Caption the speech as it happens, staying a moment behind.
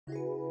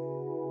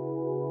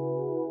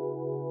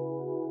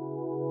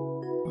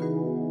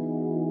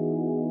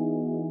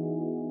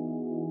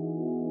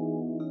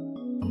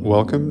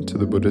Welcome to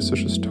the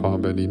Buddhistisches Tor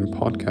Berlin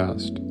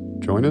podcast.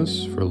 Join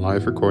us for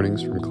live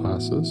recordings from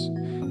classes,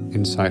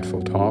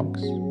 insightful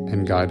talks,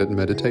 and guided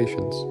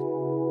meditations.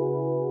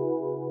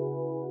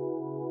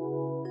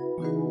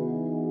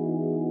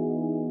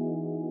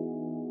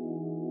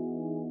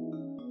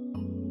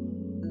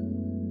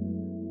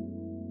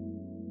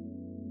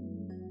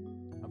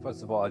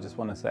 First of all, I just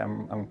want to say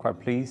I'm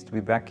quite pleased to be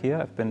back here.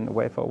 I've been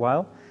away for a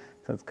while,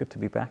 so it's good to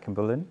be back in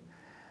Berlin.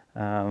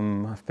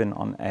 I've been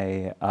on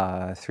a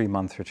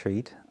 3-month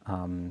retreat,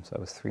 so I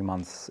was 3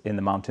 months in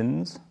the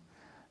mountains,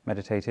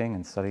 meditating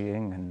and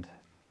studying and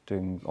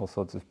doing all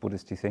sorts of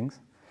Buddhist-y things,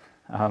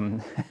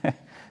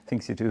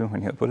 things you do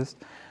when you're a Buddhist.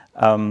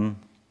 So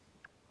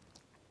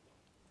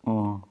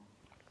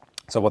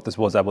what this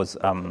was, I was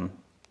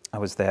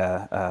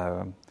there.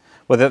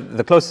 Well,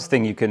 the closest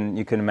thing you can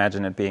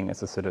imagine it being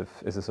is a sort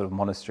of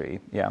monastery.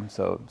 Yeah.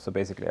 So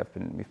basically,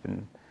 we've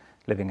been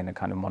living in a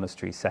kind of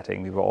monastery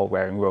setting. We were all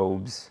wearing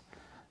robes.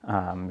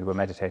 We were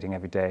meditating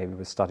every day. We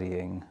were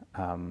studying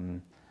all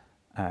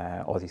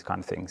these kind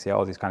of things. Yeah,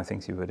 all these kind of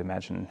things you would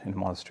imagine in a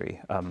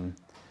monastery. We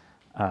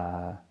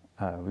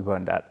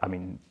weren't that. I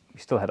mean, we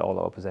still had all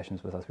our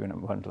possessions with us. We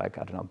weren't like,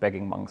 I don't know,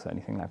 begging monks or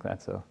anything like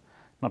that. So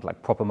not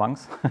like proper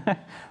monks,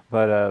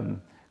 but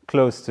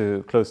close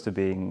to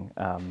being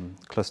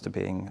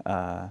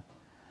in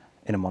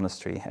a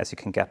monastery as you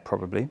can get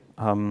probably.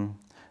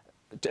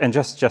 And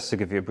just to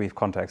give you a brief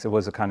context, it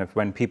was a kind of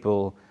when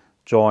people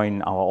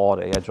join our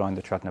order, join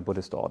the Tratna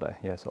Buddhist order.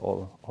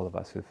 So all of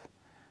us who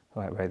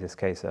are this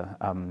case,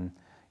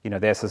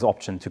 there's this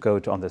option to go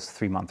on this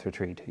 3-month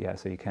retreat.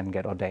 So you can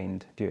get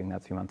ordained during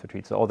that 3-month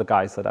retreat. So all the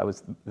guys that I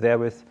was there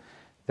with,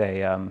 they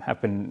have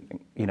been,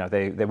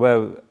 they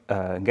were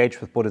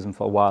engaged with Buddhism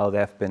for a while. They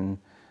have been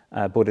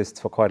Buddhists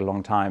for quite a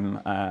long time,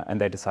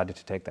 and they decided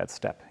to take that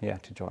step,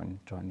 to join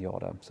the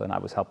order. So and I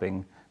was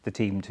helping the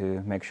team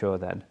to make sure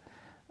that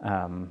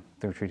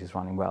the retreat is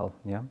running well,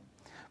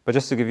 But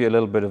just to give you a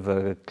little bit of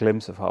a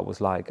glimpse of how it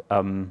was like,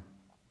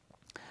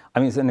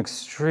 it's an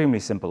extremely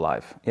simple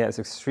life. It's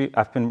extreme.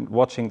 I've been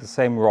watching the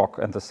same rock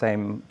and the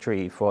same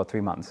tree for 3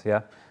 months.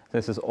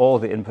 This is all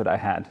the input I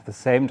had. The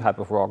same type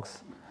of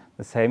rocks,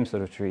 the same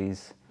sort of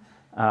trees.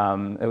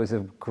 It was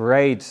a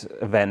great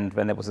event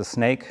when there was a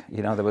snake.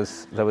 There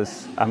was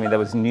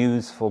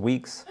news for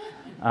weeks.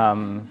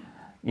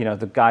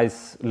 The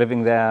guys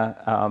living there.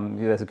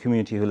 There's a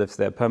community who lives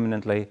there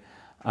permanently.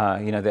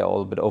 They're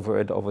all a bit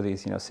over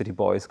these, city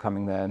boys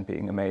coming there and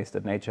being amazed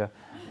at nature.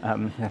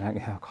 They're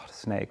like, oh God, a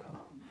snake.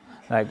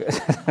 Like,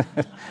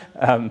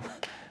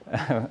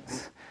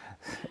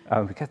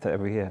 we get that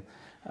every year.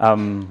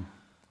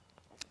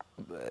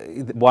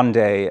 One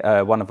day,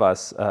 one of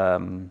us,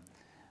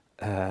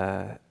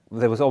 there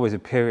was always a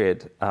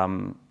period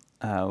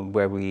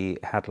where we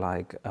had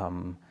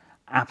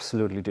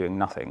absolutely doing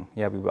nothing.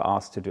 We were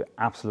asked to do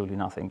absolutely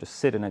nothing, just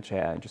sit in a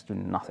chair and just do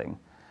nothing.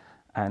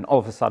 And all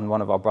of a sudden,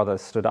 one of our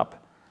brothers stood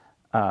up,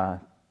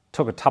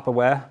 took a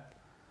Tupperware,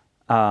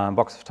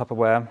 box of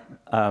Tupperware,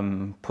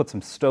 put some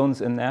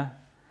stones in there,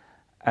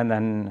 and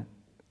then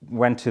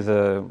went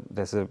to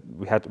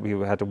we had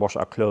to wash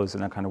our clothes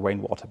in a kind of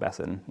rainwater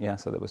basin.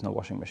 So there was no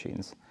washing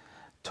machines.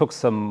 Took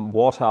some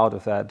water out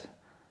of that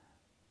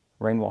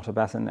rainwater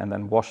basin and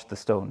then washed the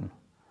stone.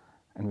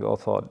 And we all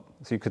thought,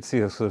 so you could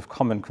see a sort of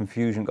common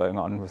confusion going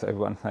on with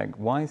everyone, like,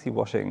 why is he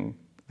washing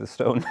the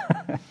stone?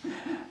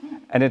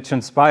 And it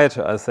transpired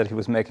to us that he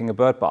was making a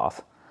bird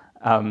bath.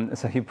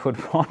 So he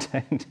put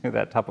water into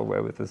that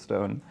Tupperware with the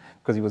stone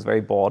because he was very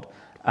bored,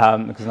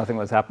 because nothing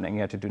was happening. He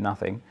had to do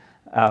nothing.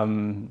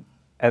 And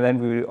then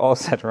we all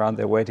sat around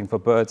there waiting for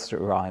birds to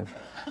arrive.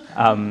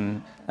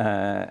 And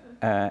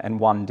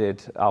one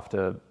did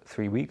after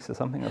 3 weeks or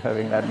something of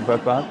having that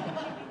bird bath.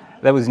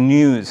 There was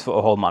news for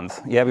a whole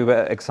month. We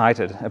were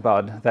excited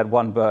about that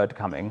one bird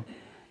coming.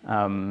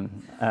 A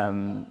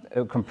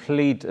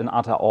complete and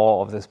utter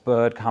awe of this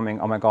bird coming.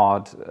 Oh my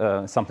God,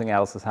 something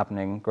else is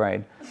happening.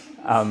 Great.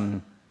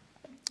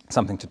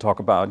 Something to talk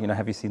about.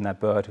 Have you seen that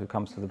bird who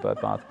comes to the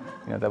bird bath?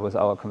 That was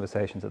our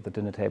conversations at the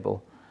dinner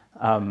table.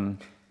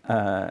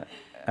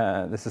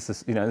 This is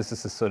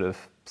the sort of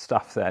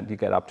stuff that you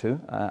get up to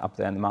up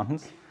there in the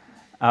mountains.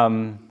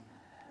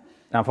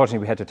 Now, unfortunately,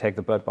 we had to take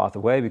the bird bath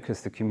away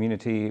because the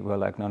community were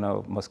like,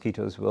 no,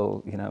 mosquitoes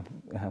will,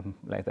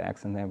 lay their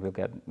eggs in there. We'll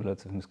get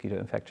loads of mosquito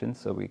infections.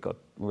 So we got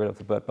rid of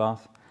the bird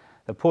bath.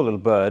 The poor little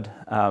bird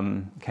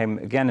came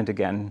again and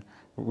again,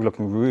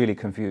 looking really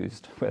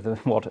confused where the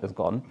water is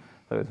gone.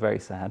 So it was very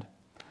sad.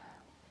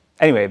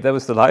 Anyway, that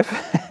was the life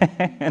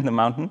in the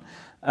mountain.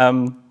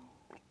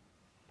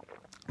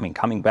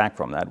 Coming back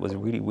from that was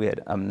really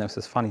weird. There's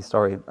this funny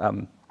story.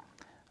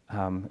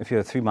 If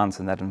you're 3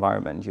 months in that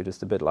environment, you're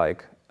just a bit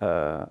like,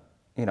 you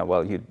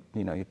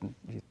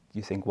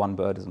think one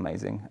bird is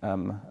amazing.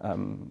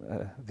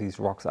 These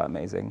rocks are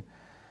amazing,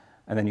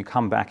 and then you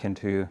come back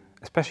into,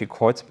 especially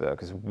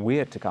Kreuzberg is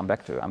weird to come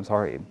back to. I'm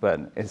sorry,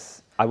 but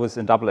I was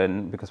in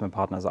Dublin because my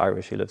partner's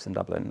Irish. He lives in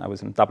Dublin. I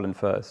was in Dublin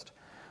first,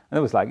 And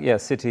it was like, yeah,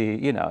 city,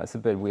 you know, it's a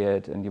bit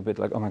weird, and you're a bit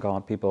like, oh my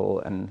God, people,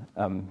 and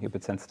you're a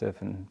bit sensitive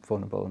and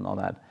vulnerable and all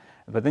that.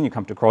 And But then you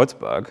come to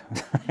Kreuzberg,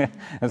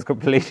 it's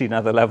completely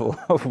another level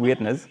of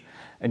weirdness,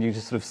 and you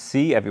just sort of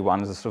see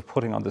everyone just sort of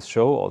putting on this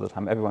show all the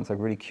time. Everyone's like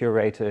really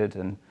curated,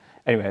 and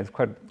anyway, it's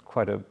quite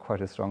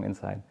a strong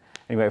insight.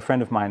 Anyway, a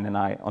friend of mine and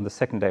I, on the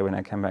second day when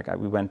I came back,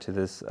 we went to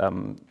this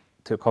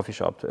to a coffee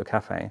shop, to a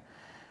cafe,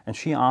 and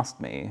she asked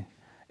me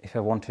if I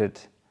wanted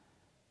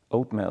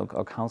oat milk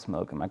or cow's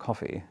milk in my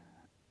coffee.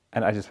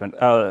 And I just went,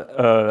 what?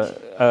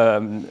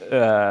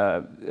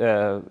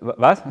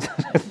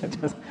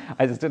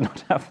 I just did not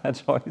have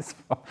that choice.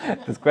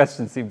 This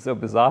question seemed so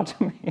bizarre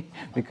to me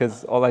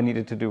because all I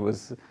needed to do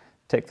was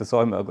take the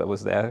soy milk that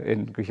was there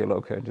in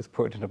Griecholocke and just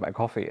pour it into my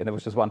coffee. And it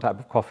was just one type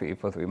of coffee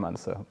for 3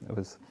 months. So it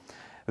was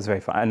very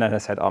fun. And then I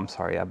said, oh, I'm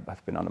sorry,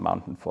 I've been on a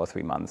mountain for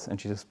 3 months.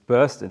 And she just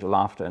burst into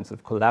laughter and sort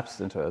of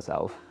collapsed into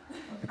herself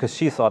because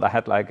she thought I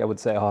had I would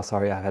say, oh,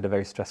 sorry, I had a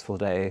very stressful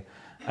day.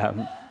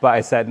 But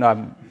I said,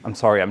 no, I'm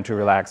sorry, I'm too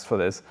relaxed for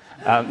this.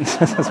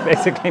 This is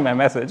basically my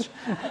message.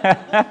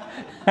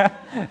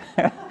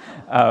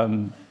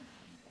 Don't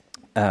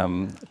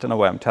know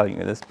why I'm telling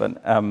you this,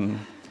 but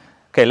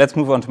okay, let's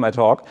move on to my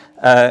talk.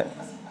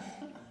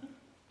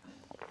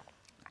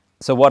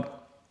 So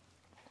what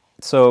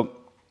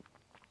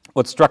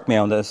struck me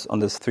on this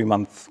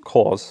 3-month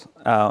course,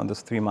 on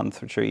this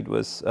 3-month retreat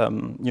was, I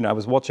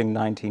was watching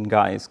 19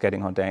 guys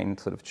getting ordained,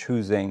 sort of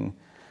choosing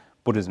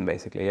Buddhism,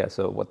 basically. Yeah.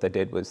 So what they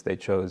did was they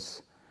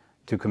chose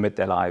to commit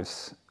their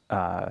lives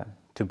to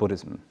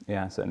Buddhism.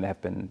 Yeah. So and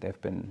they've been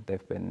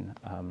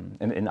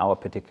in our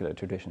particular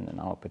tradition, in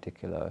our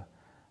particular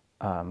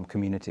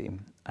community,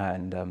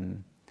 and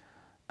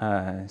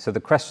so the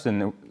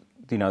question,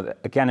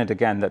 again and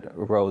again that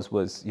arose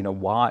was,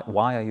 why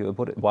are you a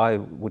Buddhist? Why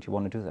would you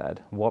want to do that?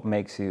 What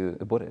makes you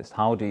a Buddhist?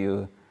 How do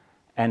you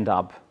end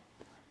up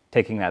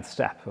taking that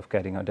step of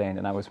getting ordained?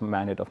 And I was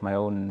reminded of my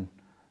own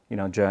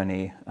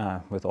journey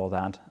with all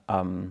that.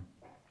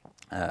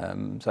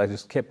 So I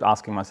just kept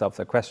asking myself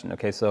that question.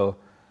 Okay, so,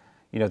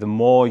 the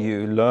more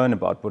you learn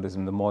about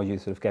Buddhism, the more you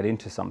sort of get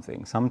into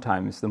something.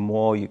 Sometimes the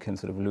more you can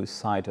sort of lose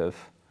sight of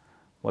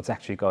what's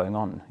actually going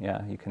on.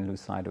 Yeah, you can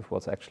lose sight of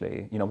what's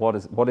actually,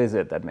 what is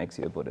it that makes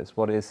you a Buddhist?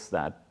 What is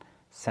that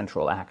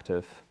central act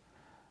of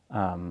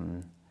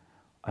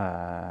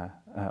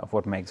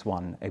what makes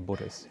one a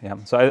Buddhist? Yeah.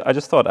 So I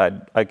just thought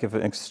I'd give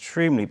an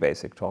extremely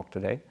basic talk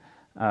today.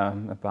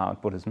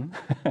 About Buddhism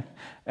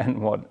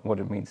and what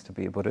it means to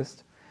be a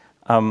Buddhist.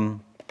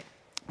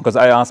 Because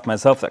I asked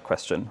myself that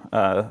question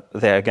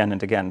there again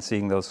and again,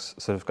 seeing those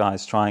sort of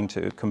guys trying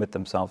to commit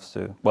themselves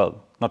to,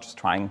 well, not just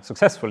trying,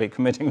 successfully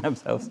committing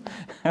themselves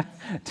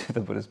to the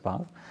Buddhist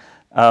path.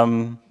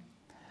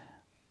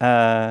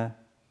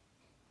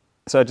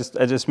 So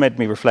it just made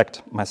me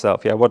reflect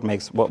myself. Yeah,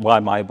 why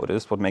am I a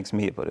Buddhist? What makes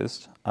me a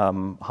Buddhist?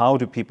 How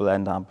do people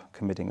end up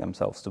committing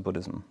themselves to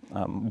Buddhism?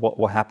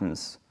 What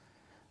happens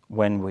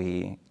when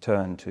we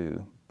turn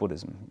to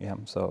Buddhism? Yeah,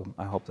 so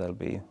I hope that'll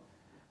be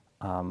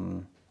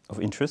of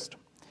interest.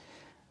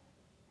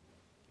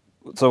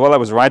 So while I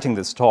was writing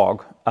this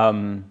talk,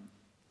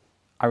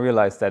 I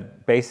realized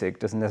that basic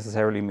doesn't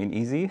necessarily mean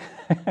easy.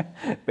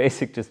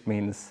 Basic just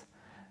means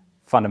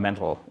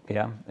fundamental,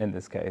 yeah, in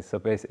this case. So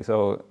basic.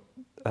 So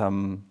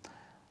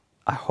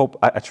I hope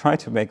I try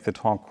to make the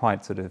talk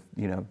quite sort of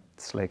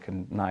slick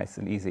and nice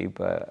and easy,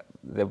 but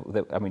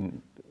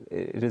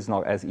it is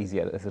not as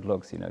easy as it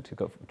looks,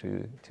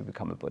 to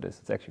become a Buddhist.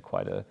 It's actually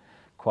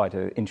quite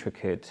a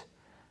intricate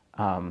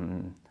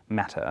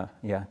matter,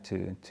 yeah,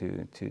 to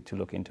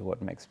look into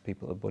what makes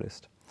people a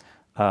Buddhist.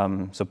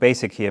 So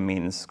basic here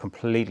means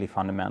completely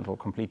fundamental,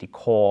 completely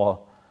core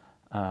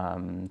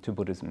to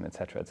Buddhism,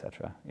 etc.,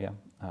 etc. Yeah.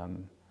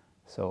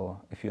 So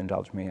if you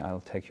indulge me,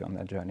 I'll take you on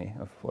that journey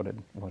of what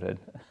it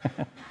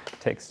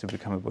takes to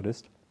become a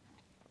Buddhist.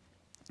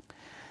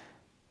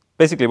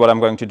 Basically, what I'm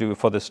going to do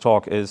for this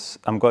talk is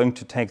I'm going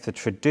to take the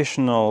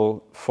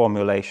traditional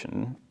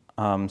formulation.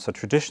 So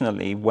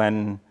traditionally,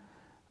 when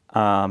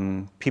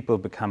people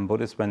become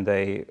Buddhists, when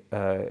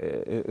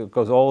it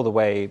goes all the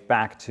way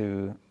back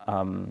to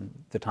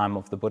the time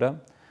of the Buddha,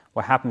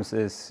 what happens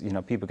is,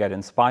 people get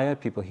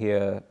inspired, people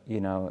hear,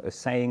 a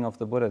saying of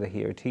the Buddha, they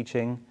hear a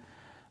teaching,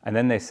 and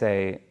then they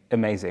say,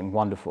 amazing,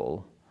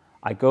 wonderful.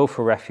 I go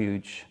for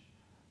refuge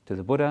to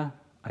the Buddha,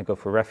 I go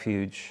for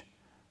refuge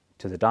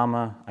to the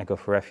Dharma, I go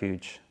for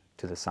refuge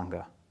to the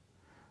Sangha.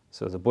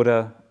 So the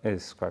Buddha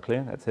is quite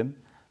clear, that's him.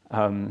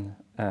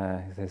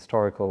 He's a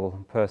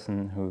historical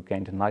person who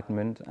gained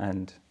enlightenment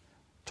and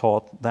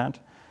taught that.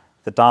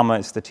 The Dharma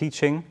is the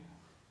teaching.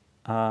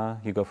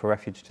 You go for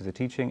refuge to the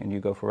teaching, and you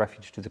go for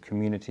refuge to the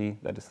community.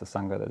 That is the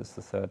Sangha, that is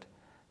the third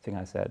thing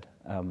I said.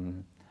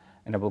 And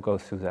I will go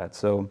through that.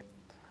 So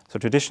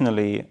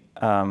traditionally,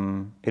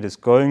 it is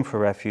going for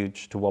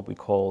refuge to what we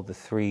call the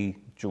 3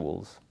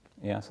 jewels.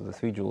 Yeah, so the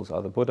 3 jewels are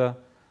the Buddha,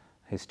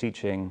 his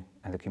teaching,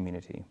 and the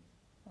community.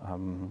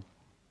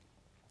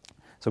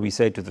 So we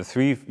say to the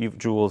 3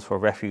 jewels for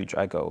refuge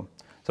I go.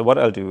 So what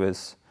I'll do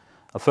is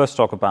I'll first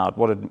talk about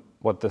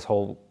what this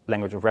whole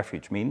language of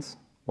refuge means.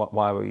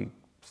 Why are we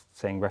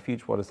saying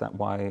refuge? What is that?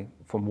 Why?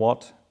 From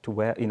what to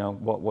where?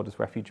 What does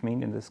refuge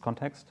mean in this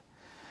context?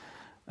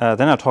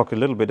 Then I'll talk a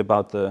little bit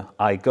about the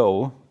I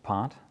go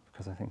part,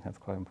 because I think that's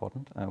quite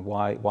important.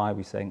 Why are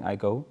we saying I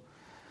go?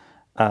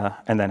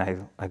 And then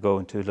I go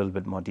into a little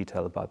bit more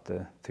detail about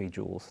the 3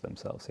 jewels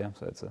themselves. Yeah,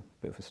 so it's a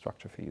bit of a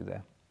structure for you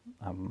there.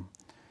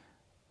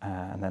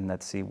 And then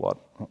let's see what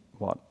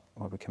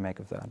we can make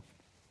of that.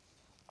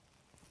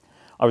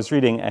 I was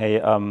reading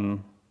a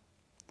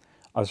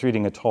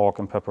talk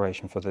in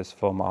preparation for this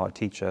from our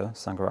teacher,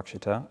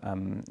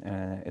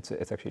 Sangharakshita.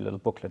 It's actually a little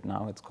booklet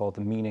now. It's called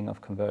The Meaning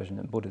of Conversion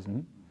in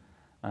Buddhism.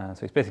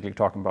 So he's basically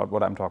talking about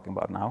what I'm talking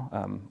about now,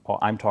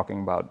 or I'm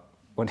talking about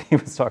what he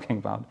was talking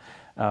about.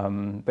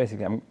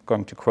 Basically, I'm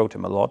going to quote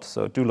him a lot,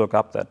 so do look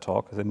up that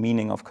talk, The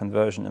Meaning of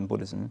Conversion in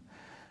Buddhism.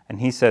 And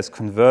he says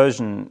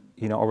conversion,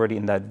 already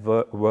in that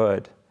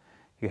word,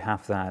 you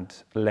have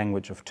that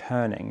language of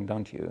turning,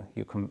 don't you?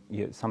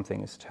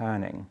 Something is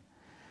turning.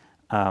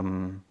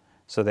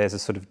 So there's a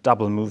sort of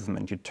double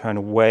movement. You turn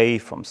away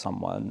from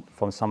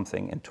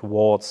something, and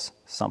towards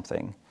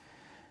something.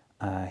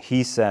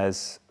 He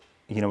says,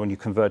 when you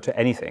convert to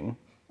anything,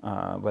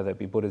 whether it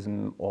be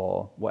Buddhism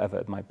or whatever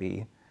it might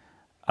be,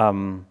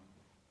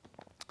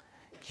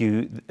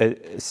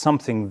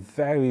 something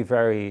very,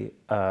 very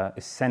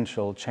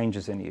essential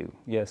changes in you.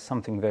 Yes,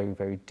 something very,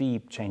 very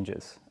deep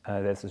changes.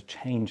 There's a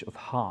change of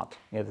heart.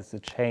 Yeah, there's a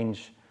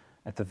change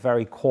at the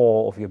very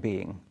core of your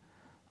being.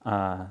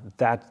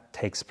 That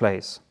takes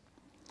place.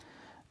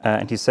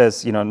 And he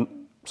says,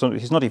 so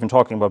he's not even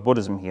talking about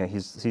Buddhism here.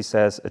 He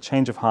says a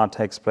change of heart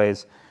takes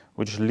place,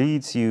 which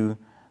leads you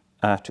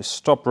to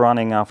stop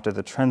running after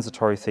the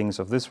transitory things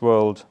of this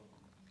world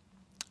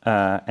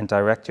and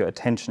direct your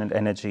attention and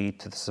energy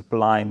to the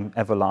sublime,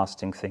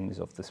 everlasting things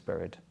of the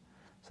spirit.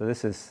 So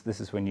this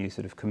is when you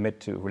sort of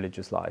commit to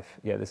religious life.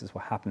 Yeah, this is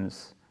what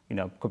happens.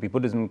 Could be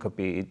Buddhism, could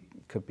be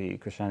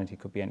Christianity,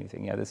 could be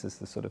anything. Yeah, this is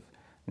the sort of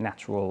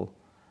natural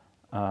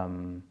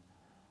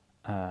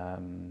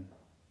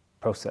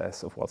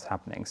process of what's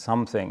happening.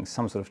 Some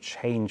sort of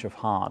change of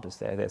heart is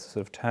there. There's a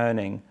sort of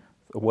turning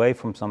away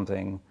from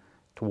something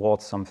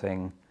towards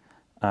something,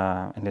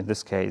 and in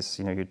this case,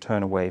 you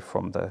turn away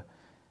from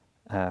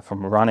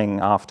running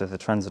after the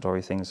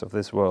transitory things of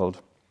this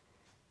world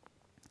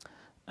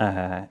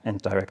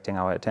and directing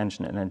our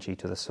attention and energy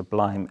to the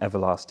sublime,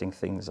 everlasting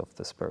things of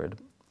the spirit.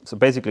 So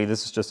basically,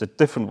 this is just a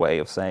different way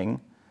of saying,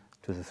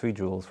 to the 3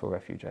 jewels for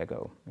refuge I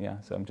go. Yeah,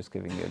 so I'm just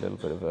giving you a little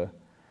bit of a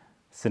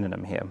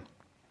synonym here.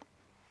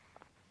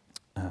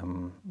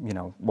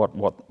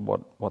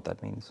 What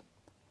that means.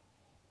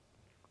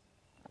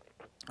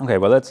 Okay,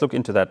 well, let's look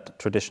into that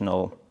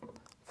traditional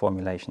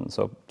formulation.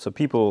 So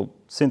people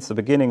since the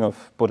beginning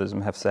of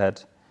Buddhism have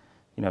said,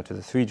 to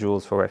the 3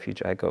 jewels for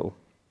refuge I go.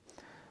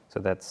 So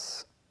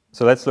let's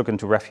look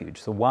into refuge.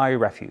 So why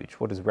refuge?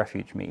 What does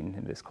refuge mean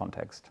in this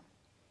context?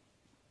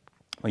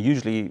 Well,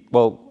 usually,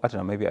 I don't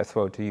know. Maybe I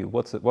throw it to you.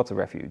 What's a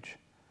refuge?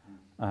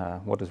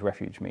 What does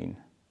refuge mean?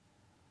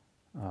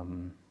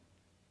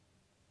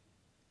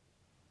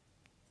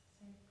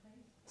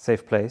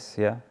 Safe place,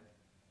 yeah.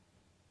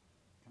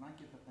 Can I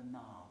give a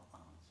banal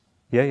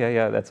answer?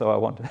 Yeah, that's all I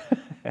want. If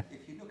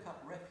you look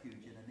up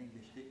refuge in an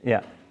English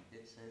dictionary,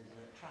 it says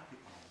traffic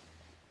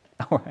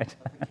light. All right.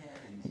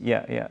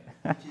 Yeah.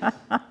 Which is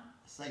a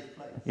safe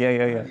place. Yeah.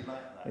 Really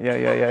like that.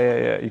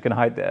 Yeah. You can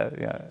hide there,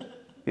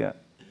 yeah.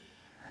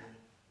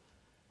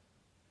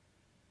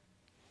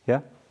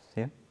 Yeah?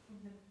 The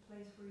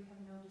place where you have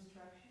no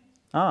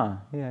distractions.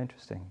 Yeah,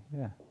 interesting.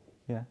 Yeah.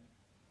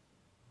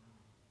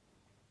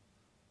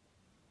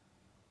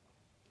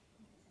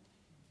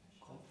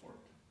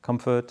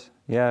 Comfort,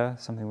 yeah,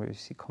 something where you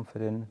see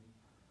comfort in.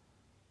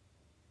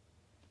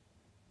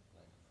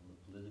 Like from a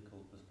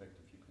political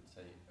perspective, you could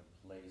say a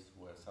place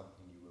where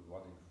something you were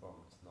running from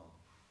is not.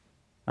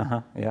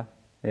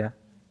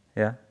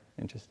 Yeah,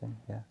 interesting,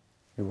 yeah.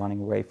 You're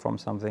running away from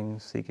something,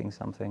 seeking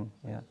something,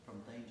 yeah.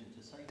 From danger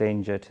to safety.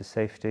 Danger to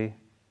safety,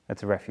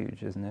 that's a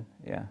refuge, isn't it?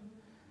 Yeah.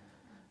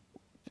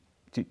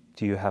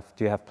 Do you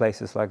have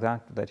places like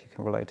that you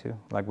can relate to?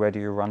 Like, where do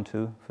you run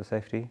to for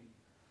safety?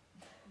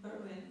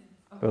 Berlin.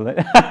 Berlin?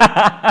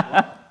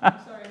 I'm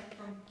sorry, I'm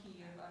from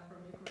Kiev. I'm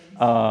from Ukraine.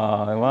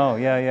 Oh, wow,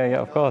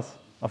 yeah, of course,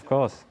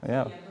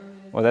 yeah.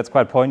 Well, that's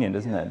quite poignant,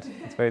 isn't it?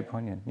 It's very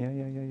poignant. Yeah.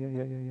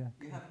 You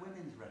have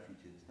women's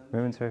refuges, don't you?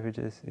 Women's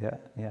refuges,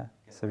 yeah.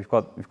 So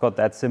we've got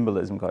that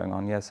symbolism going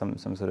on. Yeah, some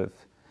sort of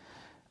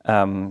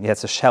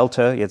it's a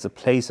shelter. Yeah, it's a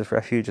place of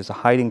refuge. It's a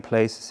hiding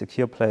place, a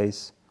secure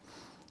place,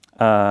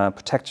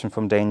 protection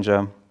from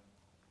danger.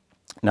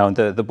 Now,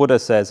 the Buddha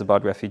says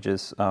about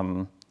refuges.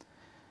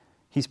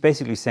 He's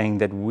basically saying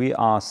that we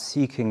are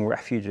seeking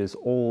refuges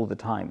all the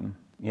time.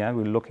 Yeah,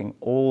 we're looking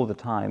all the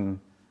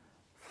time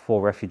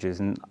for refuges,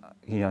 and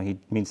he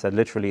means that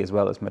literally as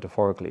well as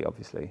metaphorically,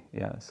 obviously.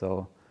 Yeah,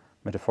 so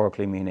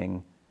metaphorically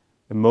meaning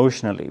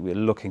emotionally, we're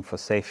looking for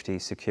safety,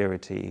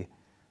 security,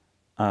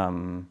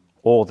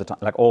 all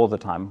the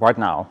time. Right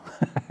now,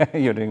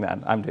 you're doing that.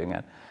 I'm doing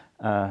that.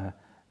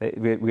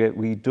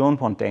 We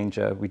don't want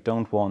danger. We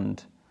don't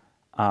want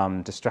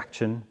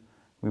distraction.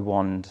 We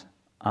want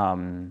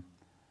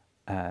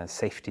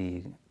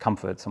safety,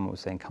 comfort. Someone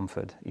was saying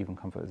comfort. Even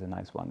comfort is a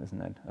nice one,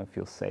 isn't it? It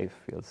feels safe,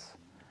 feels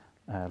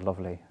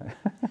lovely,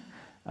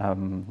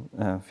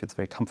 feels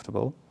very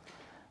comfortable.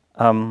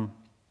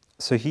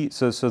 So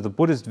the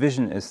Buddhist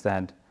vision is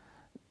that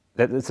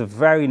it's a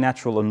very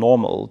natural and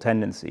normal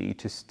tendency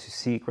to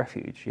seek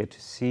refuge,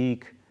 to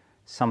seek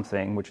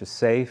something which is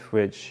safe,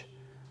 which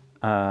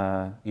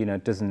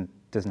doesn't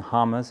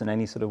harm us in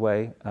any sort of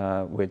way,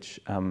 which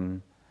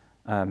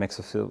makes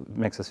us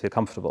feel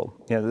comfortable.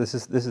 This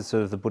is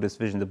sort of the Buddhist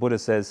vision. The Buddha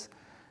says,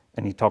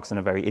 and he talks in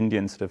a very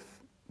Indian sort of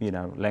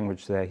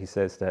language there. He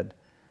says that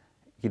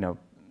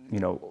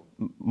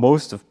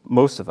most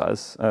of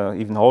us,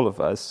 even all of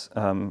us,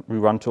 we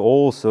run to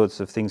all sorts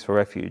of things for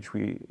refuge.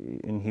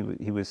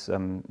 He was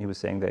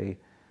saying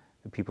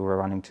the people were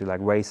running to like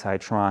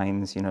wayside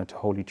shrines, to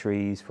holy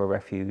trees for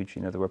refuge.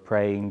 They were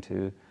praying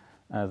to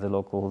the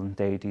local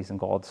deities and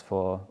gods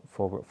for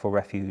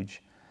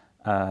refuge,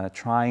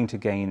 trying to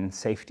gain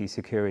safety,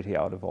 security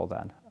out of all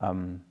that.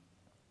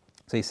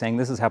 So he's saying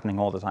this is happening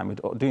all the time.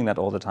 We're doing that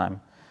all the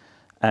time,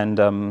 and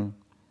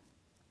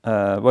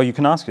well, you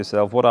can ask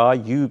yourself, what are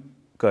you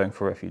going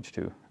for refuge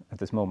to at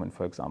this moment,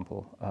 for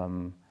example?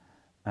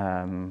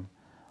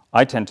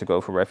 I tend to go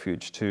for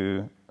refuge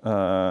to,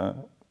 I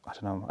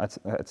don't know,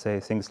 I'd say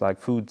things like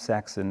food,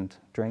 sex, and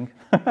drink.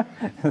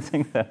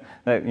 Things that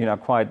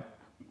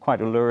quite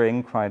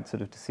alluring, quite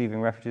sort of deceiving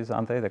refuges,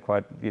 aren't they? They're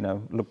quite,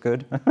 look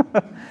good.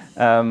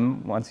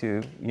 Once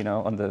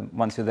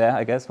once you're there,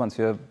 I guess, once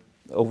you're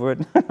over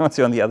it, once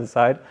you're on the other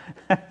side.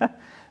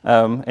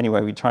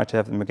 Anyway, we try to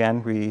have them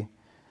again. We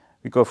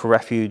go for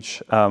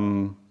refuge.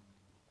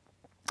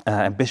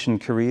 Ambition,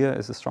 career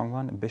is a strong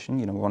one. Ambition,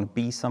 we want to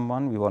be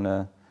someone. We want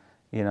to,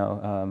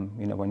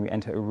 when we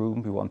enter a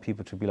room, we want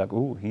people to be like,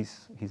 "Oh,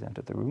 he's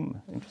entered the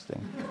room.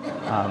 Interesting."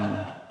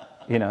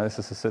 This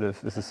is sort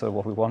of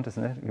what we want,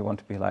 isn't it? We want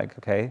to be like,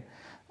 okay,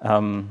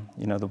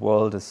 the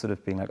world is sort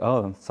of being like,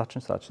 "Oh, such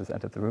and such has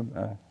entered the room."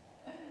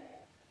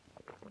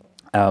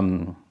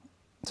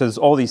 So there's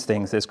all these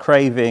things. There's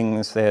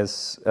cravings.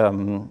 There's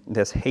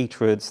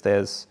hatreds.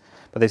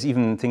 But there's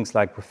even things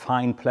like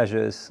refined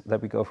pleasures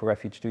that we go for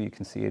refuge to. You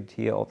can see it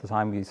here all the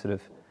time. We sort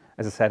of,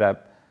 as I said,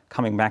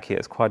 coming back here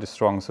is quite a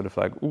strong sort of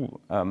like,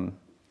 it's a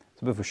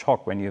bit of a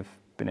shock when you've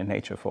been in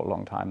nature for a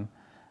long time.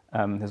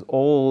 There's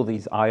all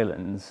these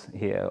islands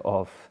here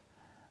of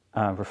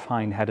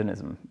refined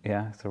hedonism.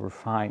 So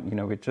refined,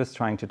 we're just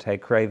trying to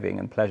take craving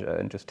and pleasure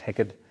and just take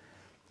it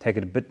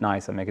a bit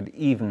nicer, make it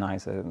even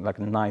nicer, like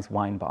a nice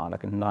wine bar,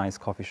 like a nice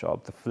coffee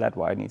shop. The flat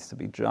white needs to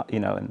be,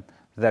 and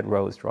that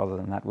roast rather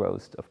than that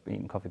roast of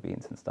coffee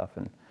beans and stuff.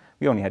 And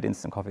we only had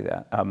instant coffee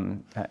there,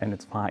 and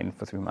it's fine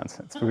for 3 months.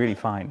 It's really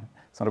fine.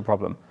 It's not a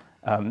problem.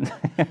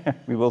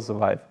 We will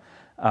survive.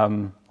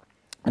 And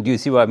do you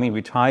see what I mean?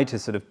 We try to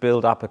sort of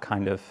build up a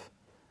kind of,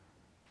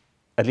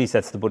 at least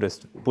that's the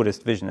Buddhist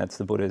vision. That's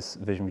the Buddhist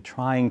vision. We're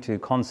trying to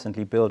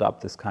constantly build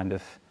up this kind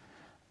of,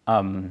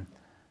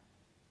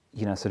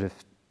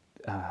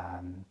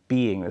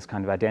 being, this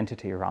kind of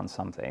identity around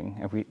something.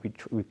 And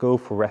we go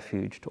for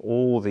refuge to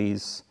all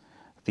these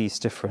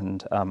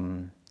different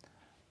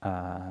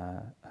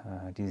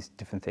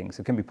things.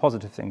 It can be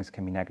positive things, it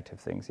can be negative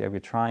things. We're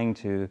trying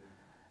to,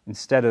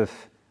 instead of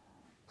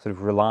sort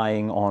of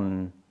relying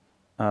on,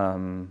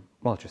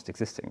 just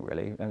existing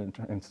really, and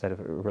instead of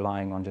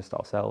relying on just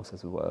ourselves,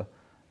 as it were,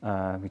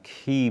 we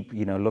keep,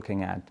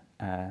 looking at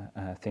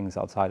things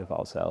outside of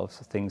ourselves,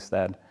 things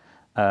that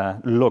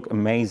look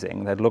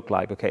amazing, that look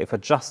like, okay, if I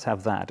just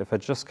have that, if I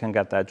just can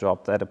get that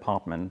job, that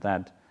apartment,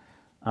 that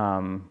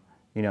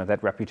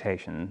that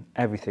reputation,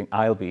 everything,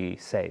 I'll be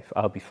safe,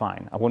 I'll be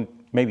fine. I won't,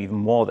 maybe even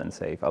more than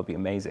safe, I'll be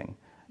amazing.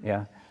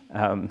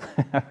 I'll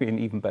be an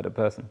even better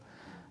person.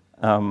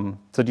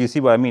 So do you see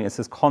what I mean? It's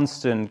this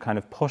constant kind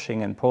of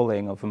pushing and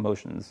pulling of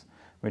emotions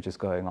which is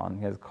going on.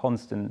 There's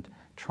constant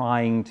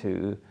trying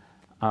to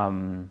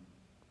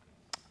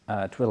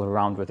twiddle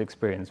around with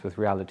experience, with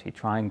reality,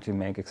 trying to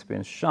make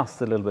experience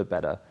just a little bit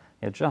better,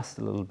 just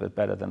a little bit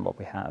better than what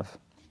we have.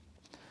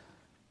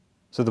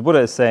 So the Buddha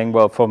is saying,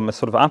 well, from a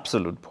sort of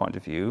absolute point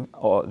of view,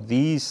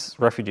 these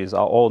refuges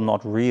are all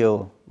not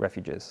real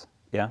refuges.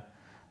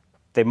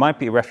 They might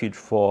be a refuge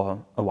for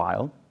a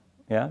while.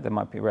 They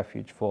might be a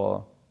refuge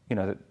for,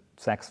 that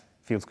sex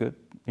feels good,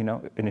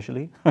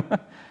 initially.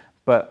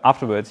 But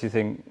afterwards you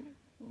think,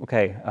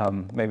 okay,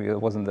 maybe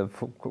it wasn't the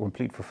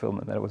complete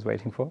fulfillment that I was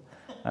waiting for.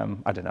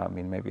 I don't know,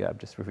 maybe I'm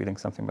just revealing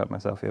something about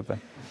myself here, but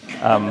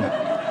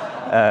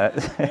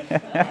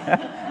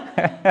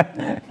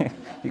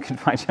you can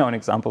find your own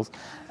examples.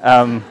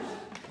 But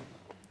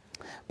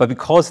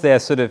because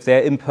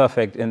they're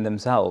imperfect in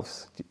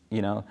themselves,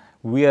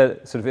 we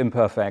are sort of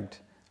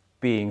imperfect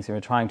beings, and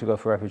we're trying to go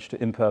for refuge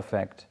to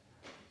imperfect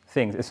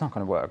things. It's not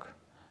going to work.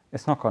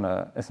 It's not going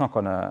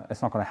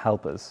to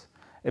help us.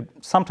 It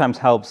sometimes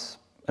helps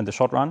in the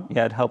short run.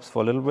 It helps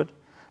for a little bit,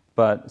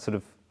 but sort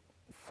of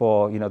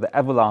for the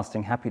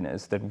everlasting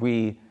happiness that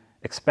we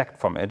expect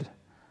from it,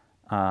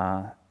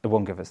 it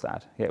won't give us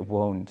that. It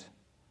won't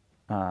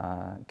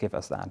give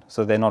us that.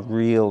 So they're not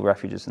real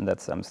refuges in that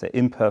sense. They're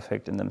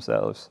imperfect in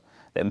themselves.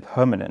 They're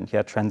impermanent,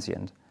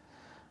 transient.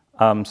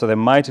 So they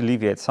might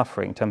alleviate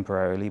suffering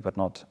temporarily, but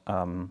not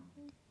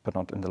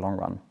in the long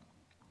run.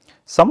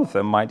 Some of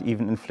them might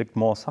even inflict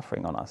more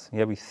suffering on us.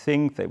 We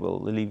think they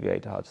will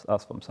alleviate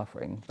us from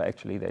suffering, but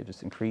actually they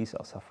just increase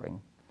our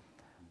suffering.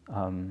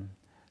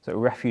 So a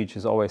refuge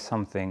is always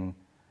something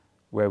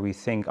where we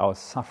think our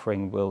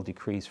suffering will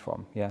decrease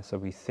from. So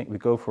we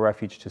go for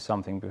refuge to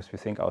something because we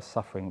think our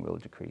suffering will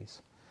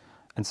decrease.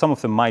 And some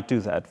of them might do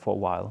that for a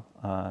while,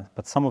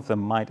 but some of them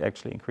might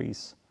actually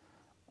increase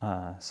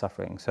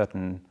suffering.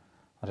 Certain,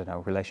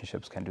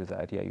 relationships can do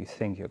that. You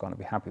think you're going to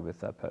be happy with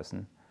that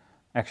person.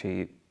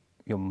 Actually,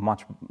 you're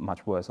much,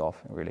 much worse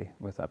off, really,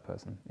 with that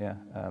person.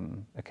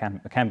 It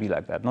can be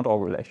like that. Not all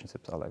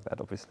relationships are like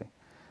that, obviously.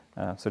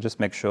 So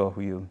just make sure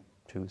who you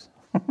choose,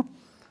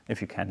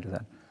 if you can do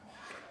that.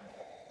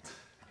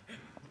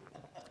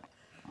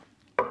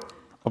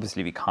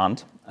 Obviously, we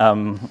can't.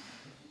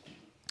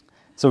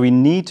 So we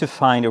need to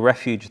find a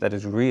refuge that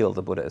is real,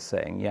 the Buddha is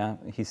saying.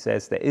 He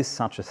says there is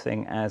such a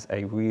thing as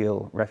a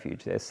real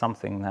refuge. There's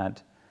something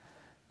that,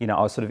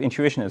 our sort of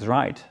intuition is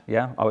right.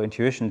 Our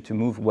intuition to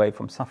move away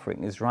from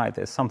suffering is right.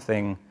 There's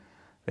an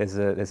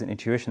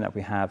intuition that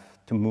we have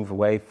to move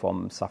away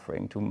from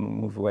suffering, to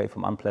move away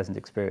from unpleasant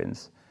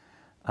experience.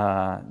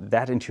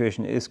 That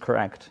intuition is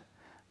correct,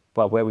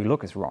 but where we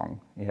look is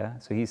wrong.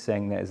 So he's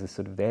saying there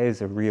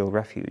is a real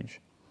refuge.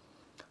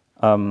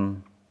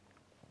 And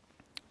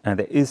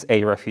there is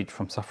a refuge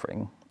from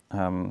suffering.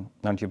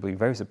 Don't you be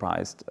very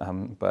surprised,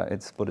 but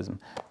it's Buddhism.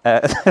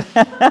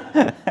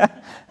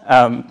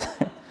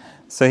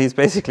 So he's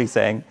basically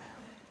saying,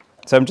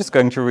 so I'm just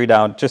going to read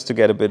out, just to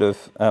get a bit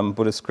of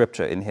Buddhist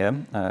scripture in here,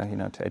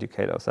 to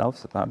educate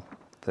ourselves about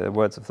the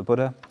words of the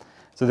Buddha.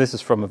 So this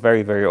is from a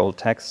very, very old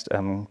text,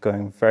 going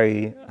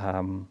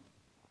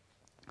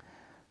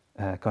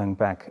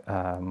back,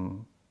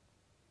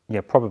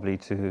 probably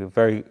to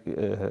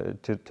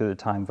the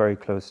time very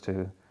close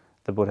to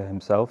the Buddha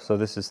himself. So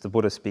this is the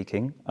Buddha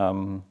speaking.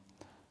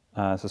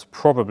 So it's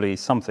probably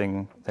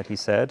something that he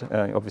said.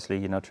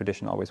 Obviously,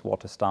 tradition always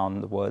waters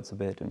down the words a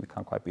bit, and we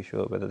can't quite be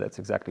sure whether that's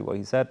exactly what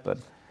he said, but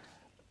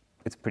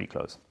it's pretty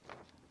close.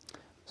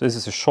 So this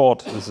is a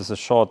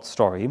short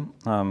story,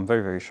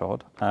 very, very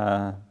short.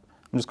 I'm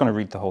just going to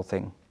read the whole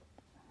thing.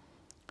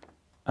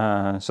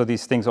 So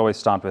these things always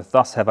start with,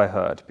 "Thus have I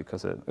heard,"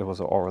 because it was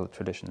an oral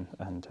tradition,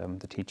 and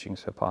the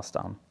teachings were passed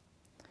down.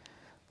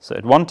 So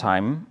at one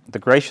time, the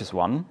Gracious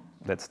One,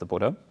 that's the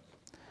Buddha,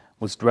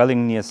 was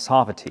dwelling near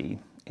Savatthi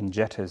in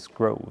Jeta's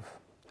Grove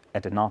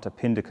at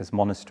Anathapindika's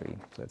monastery.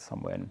 So that's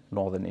somewhere in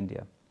northern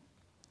India.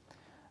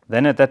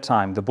 Then at that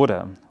time, the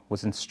Buddha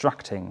was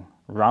instructing,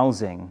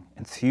 rousing,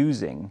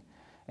 enthusing,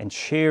 and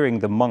cheering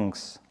the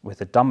monks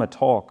with a Dhamma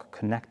talk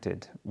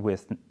connected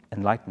with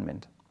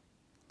enlightenment.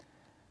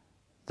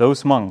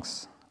 Those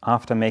monks,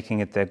 after making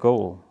it their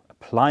goal,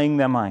 applying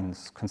their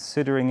minds,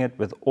 considering it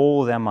with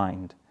all their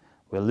mind,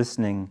 were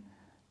listening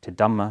to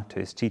Dhamma, to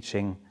his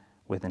teaching,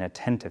 with an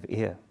attentive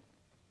ear.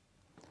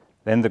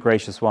 Then the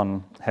Gracious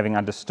One, having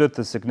understood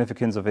the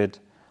significance of it,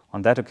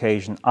 on that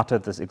occasion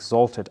uttered this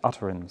exalted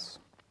utterance.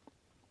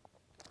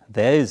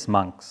 There is,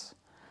 monks,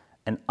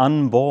 an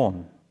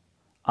unborn,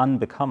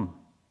 unbecome,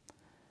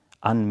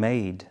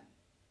 unmade,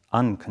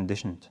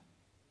 unconditioned.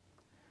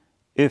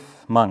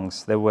 If,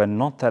 monks, there were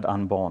not that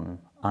unborn,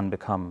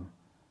 unbecome,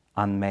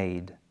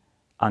 unmade,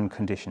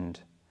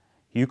 unconditioned,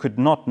 you could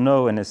not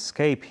know and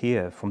escape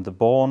here from the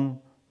born,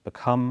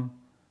 become,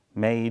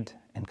 made,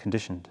 and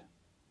conditioned.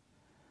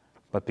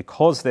 But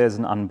because there's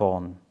an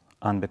unborn,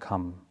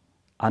 unbecome,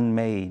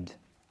 unmade,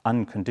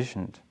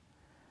 unconditioned,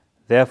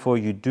 therefore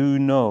you do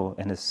know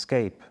and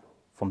escape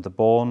from the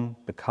born,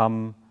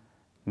 become,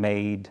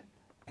 made,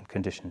 and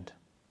conditioned.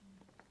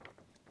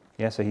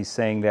 So he's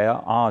saying there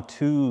are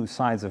two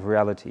sides of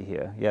reality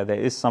here. There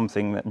is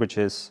something which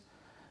is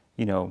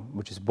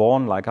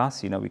born like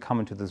us. We come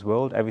into this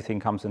world, everything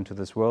comes into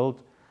this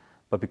world,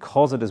 but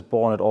because it is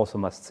born, it also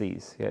must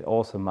cease. It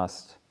also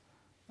must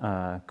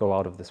go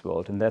out of this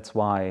world. And that's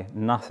why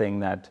nothing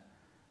that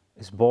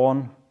is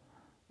born,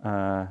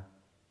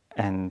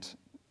 and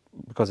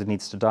because it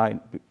needs to die,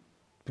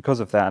 because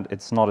of that,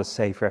 it's not a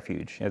safe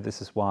refuge. This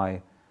is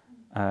why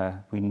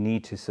we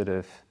need to sort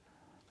of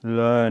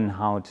learn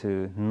how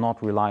to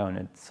not rely on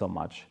it so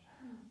much.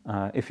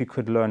 If we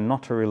could learn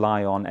not to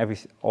rely on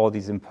all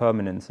these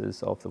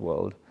impermanences of the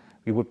world,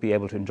 we would be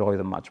able to enjoy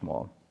them much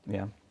more.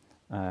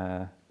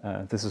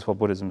 This is what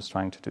Buddhism is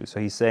trying to do. So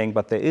he's saying,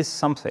 but there is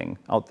something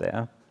out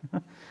there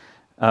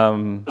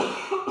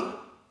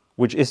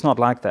which is not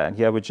like that.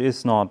 Which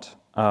is not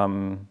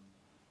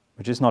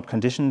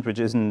conditioned, which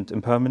isn't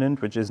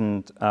impermanent, which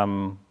isn't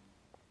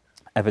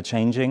ever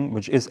changing,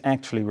 which is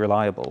actually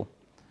reliable.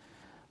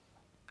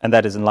 And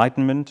that is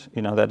enlightenment.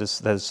 That is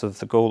sort of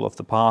the goal of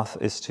the path,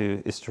 is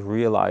to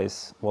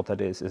realize what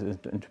that is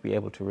and to be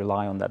able to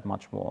rely on that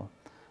much more.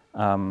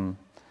 And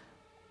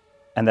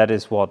that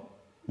is what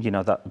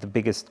the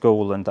biggest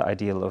goal and the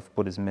ideal of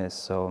Buddhism is.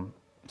 So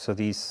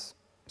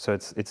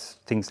it's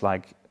things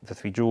like the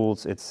three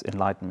jewels, it's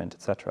enlightenment,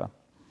 etc.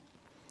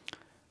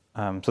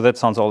 So that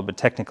sounds all a bit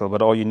technical,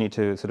 but all you need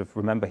to sort of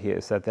remember here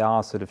is that there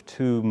are sort of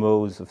two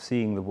modes of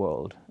seeing the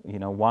world.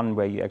 One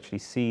where you actually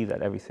see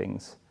that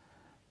everything's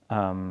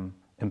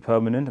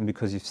impermanent, and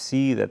because you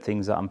see that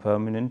things are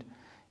impermanent,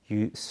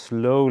 you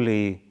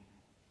slowly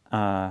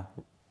can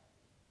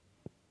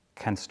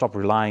stop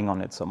relying on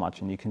it so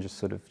much, and you can just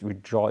sort of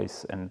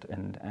rejoice and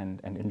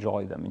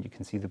enjoy them, and you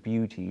can see the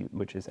beauty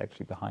which is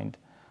actually behind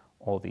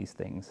all these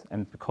things.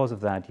 And because of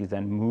that, you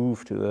then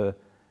move to a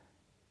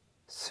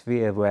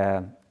sphere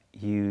where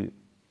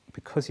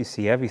because you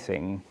see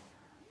everything,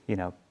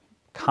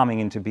 coming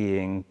into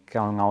being,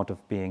 going out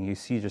of being, you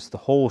see just the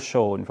whole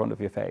show in front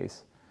of your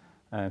face,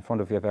 in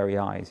front of your very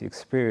eyes. You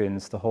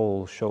experience the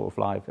whole show of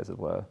life, as it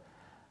were.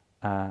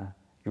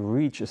 You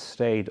reach a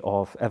state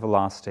of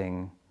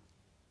everlasting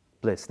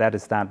bliss. That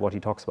is what he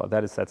talks about.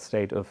 That is that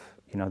state of,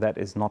 that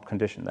is not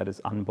conditioned, that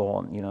is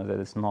unborn, that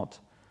is not,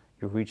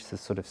 you reach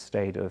this sort of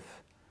state of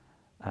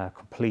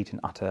complete and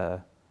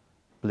utter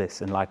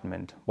bliss,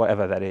 enlightenment,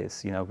 whatever that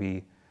is.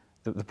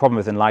 The problem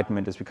with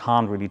enlightenment is we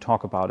can't really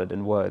talk about it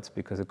in words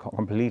because it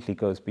completely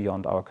goes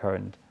beyond our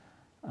current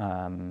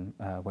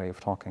way of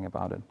talking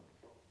about it.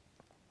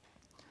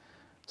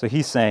 So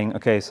he's saying,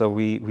 okay, so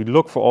we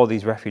look for all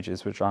these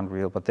refuges which aren't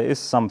real, but there is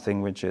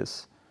something which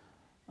is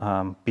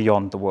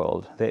beyond the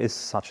world. There is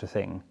such a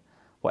thing,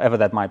 whatever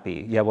that might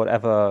be. Yeah,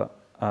 whatever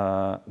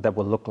that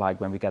will look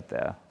like when we get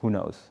there, who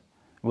knows?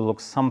 It will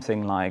look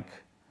something like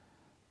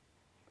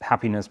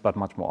happiness, but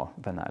much more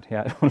than that.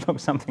 Yeah, it will look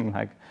something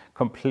like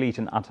complete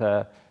and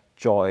utter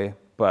joy,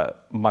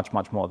 but much,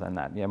 much more than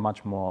that. Yeah,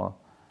 much more.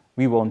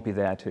 We won't be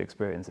there to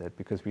experience it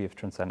because we have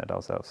transcended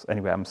ourselves.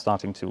 Anyway, I'm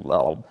starting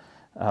to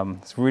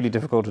it's really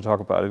difficult to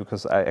talk about it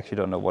because I actually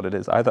don't know what it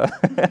is either.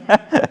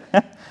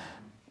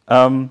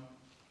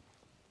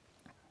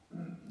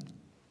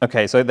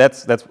 Okay, so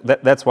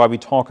that's why we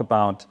talk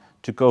about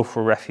to go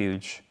for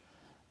refuge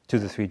to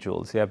the three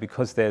jewels. Yeah,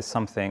 because there's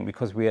something,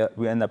 because we're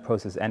in that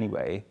process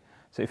anyway.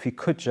 So if we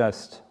could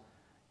just,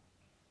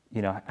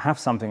 have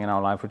something in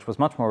our life which was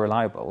much more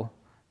reliable,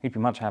 we'd be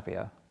much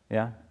happier.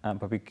 Yeah,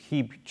 but we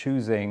keep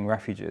choosing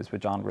refuges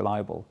which aren't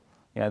reliable.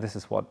 Yeah, this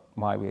is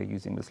why we are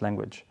using this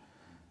language,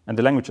 and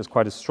the language is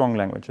quite a strong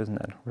language, isn't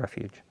it?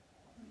 Refuge.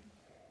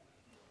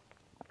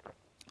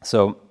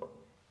 So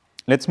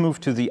let's move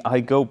to the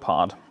I go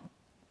part.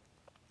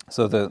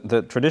 So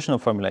the traditional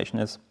formulation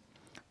is,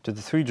 to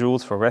the three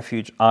jewels for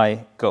refuge,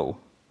 I go.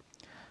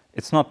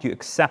 It's not you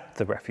accept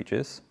the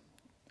refuges,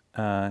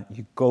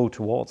 you go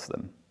towards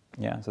them.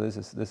 Yeah, so this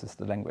is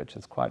the language.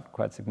 It's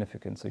quite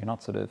significant. So you're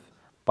not sort of,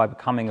 by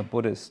becoming a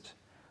Buddhist,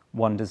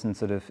 one doesn't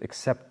sort of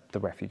accept the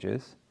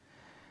refuges.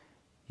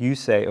 You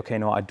say, okay,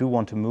 no, I do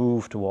want to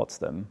move towards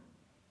them.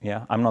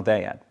 Yeah, I'm not there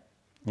yet.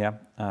 Yeah,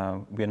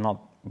 we're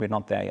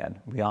not there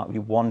yet. We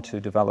want to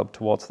develop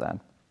towards that.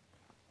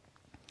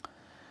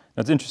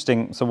 It's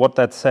interesting. So what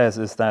that says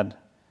is that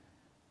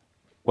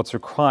what's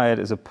required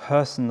is a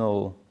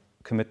personal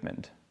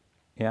commitment.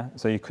 Yeah,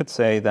 so you could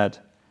say that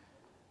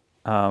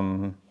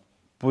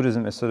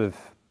Buddhism is sort of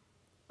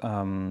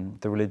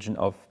the religion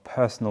of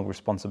personal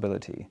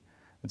responsibility.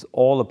 It's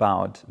all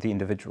about the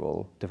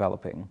individual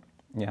developing.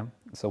 Yeah.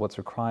 So what's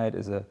required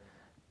is a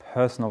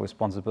personal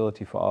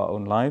responsibility for our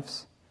own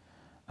lives.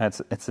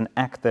 It's an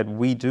act that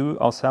we do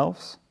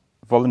ourselves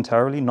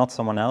voluntarily, not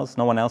someone else.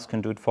 No one else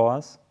can do it for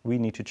us. We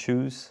need to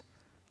choose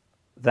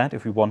that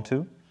if we want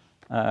to.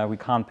 We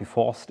can't be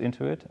forced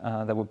into it.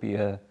 That would be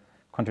a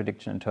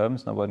contradiction in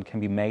terms. No one can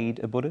be made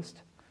a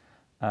Buddhist.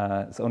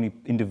 It's only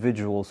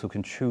individuals who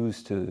can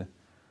choose to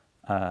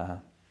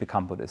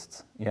become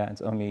Buddhists. Yeah,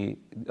 it's only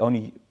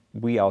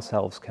we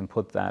ourselves can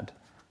put that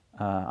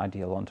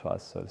ideal onto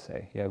us, so to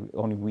say. Yeah,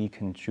 only we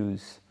can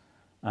choose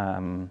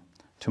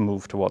to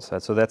move towards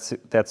that. So that's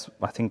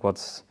I think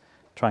what's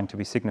trying to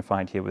be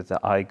signified here with the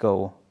I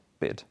go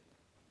bit.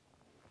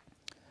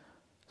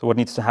 So what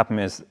needs to happen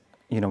is,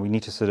 we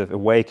need to sort of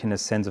awaken a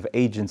sense of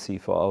agency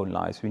for our own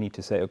lives. We need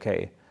to say,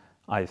 okay,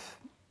 I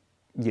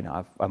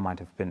might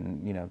have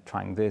been,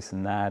 trying this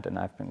and that, and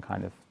I've been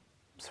kind of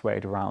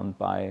swayed around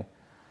by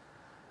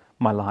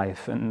my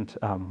life, and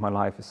my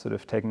life is sort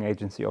of taking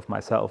agency of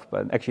myself.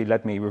 But actually,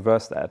 let me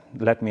reverse that.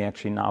 Let me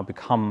actually now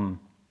become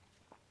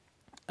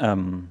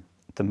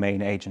the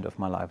main agent of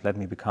my life. Let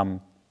me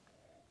become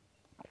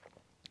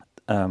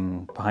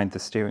behind the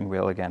steering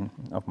wheel again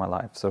of my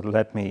life. So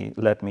let me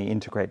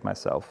integrate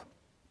myself.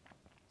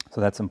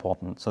 So that's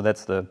important. So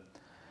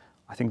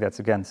I think that's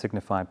again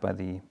signified by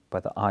the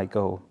I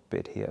go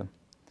bit here.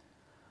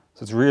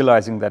 So it's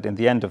realizing that in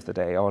the end of the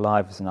day, our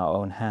life is in our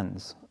own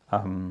hands.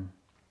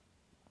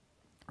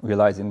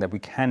 Realizing that we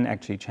can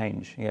actually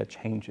change. Yeah,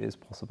 change is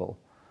possible.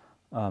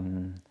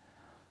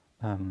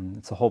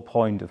 It's the whole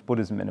point of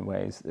Buddhism in a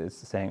way, is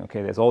saying,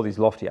 okay, there's all these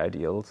lofty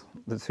ideals,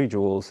 the three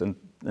jewels and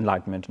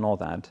enlightenment and all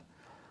that.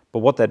 But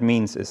what that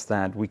means is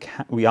that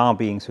we are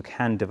beings who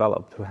can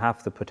develop, who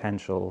have the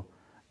potential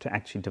to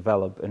actually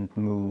develop and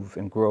move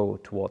and grow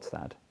towards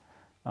that.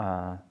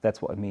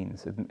 That's what it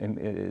means.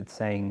 It's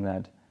saying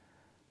that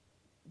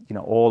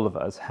all of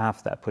us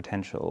have that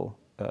potential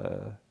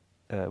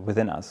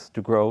within us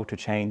to grow, to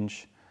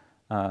change.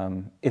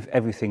 If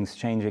everything's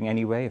changing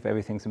anyway, if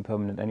everything's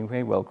impermanent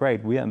anyway, well,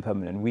 great, we are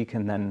impermanent. We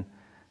can then,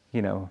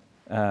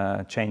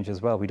 change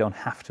as well. We don't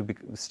have to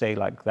stay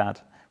like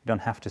that. We don't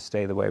have to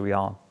stay the way we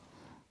are.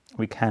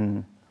 We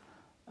can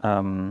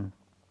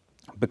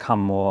become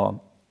more.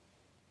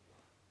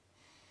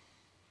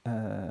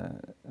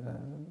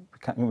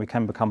 We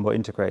can become more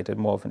integrated,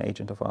 more of an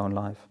agent of our own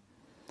life.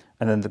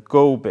 And then the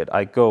go bit,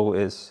 I go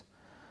is,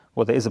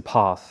 well, there is a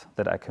path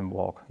that I can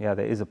walk. Yeah,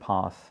 there is a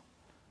path,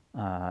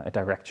 a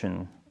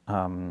direction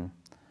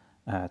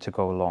to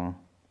go along.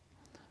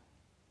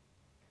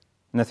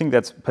 And I think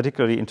that's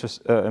particularly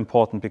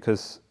important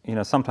because,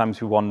 sometimes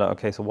we wonder,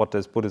 okay, so what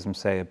does Buddhism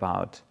say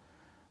about,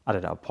 I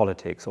don't know,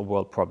 politics or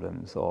world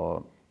problems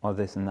or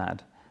this and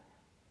that?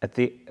 At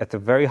the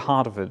very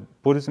heart of it,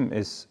 Buddhism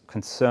is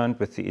concerned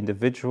with the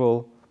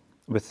individual,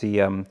 with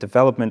the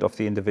development of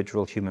the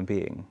individual human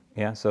being.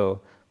 Yeah,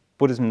 so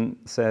Buddhism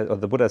said, or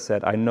the Buddha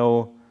said, I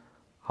know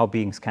how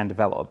beings can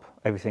develop.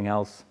 Everything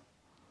else,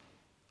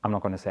 I'm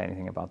not going to say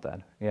anything about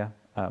that. Yeah,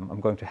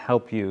 I'm going to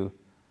help you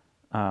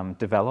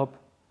develop.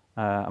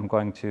 I'm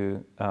going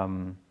to.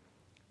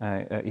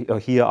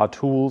 Here are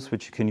tools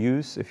which you can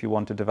use if you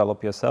want to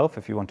develop yourself,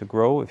 if you want to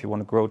grow, if you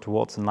want to grow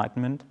towards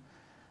enlightenment.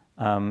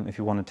 If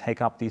you want to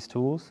take up these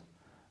tools,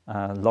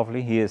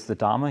 lovely. Here is the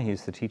Dharma.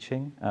 Here's the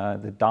teaching.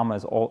 The Dharma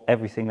is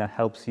everything that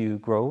helps you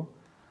grow.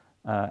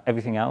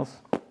 Everything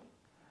else,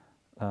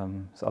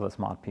 there's other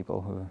smart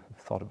people who have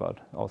thought about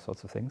all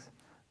sorts of things.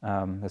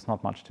 There's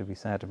not much to be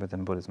said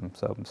within Buddhism,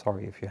 so I'm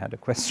sorry if you had a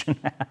question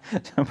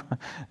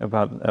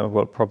about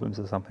world problems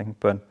or something.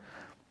 But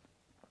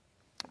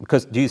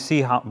because do you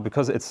see how?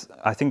 Because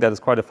I think that is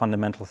quite a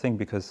fundamental thing.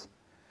 Because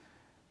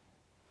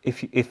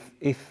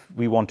if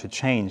we want to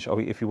change, or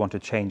if you want to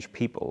change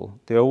people,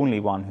 the only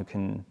one who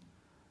can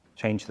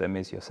change them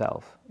is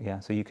yourself. Yeah,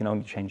 so you can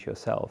only change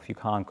yourself. You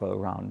can't go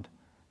around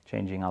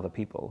changing other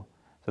people.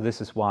 So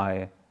this is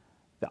why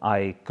the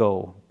I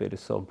go bit is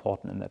so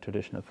important in that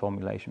traditional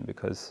formulation,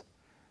 because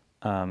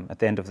at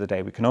the end of the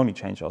day, we can only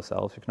change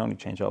ourselves. We can only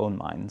change our own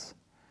minds,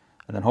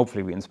 and then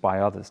hopefully we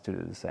inspire others to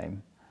do the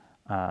same.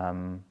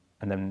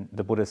 And then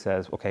the Buddha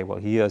says, okay, well,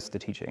 here's the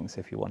teachings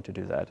if you want to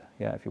do that.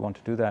 Yeah, if you want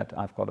to do that,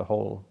 I've got a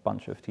whole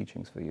bunch of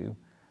teachings for you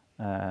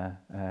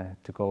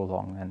to go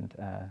along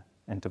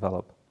and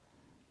develop.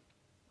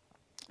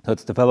 So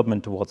it's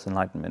development towards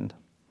enlightenment.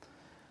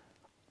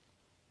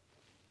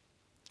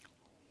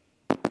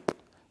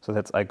 So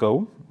that's I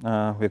go.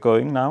 We're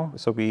going now,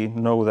 so we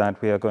know that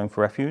we are going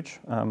for refuge.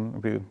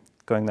 We're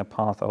going that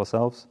path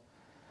ourselves.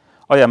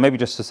 Oh yeah, maybe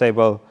just to say,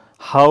 well,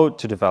 how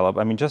to develop.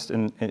 I mean, just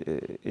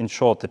in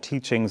short, the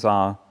teachings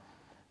are,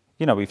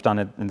 we've done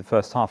it in the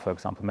first half, for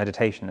example.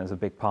 Meditation is a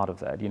big part of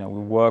that. We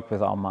work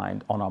with our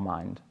mind, on our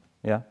mind.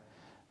 Yeah,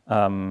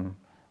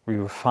 we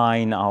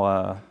refine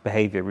our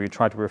behavior. We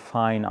try to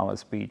refine our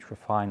speech,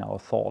 refine our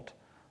thought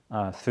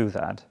through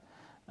that,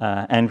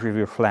 and we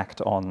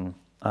reflect on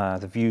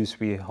the views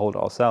we hold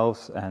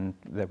ourselves and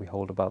that we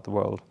hold about the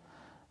world.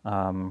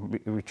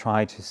 We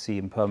try to see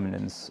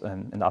impermanence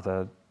and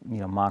other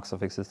marks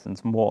of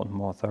existence more and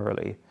more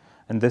thoroughly,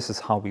 and this is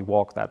how we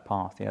walk that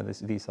path. Yeah,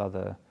 this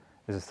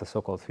is the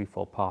so-called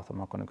threefold path. I'm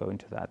not going to go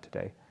into that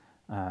today.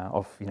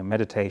 Of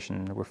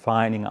meditation,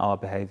 refining our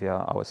behavior,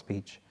 our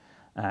speech,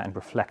 and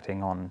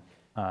reflecting on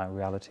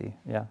reality.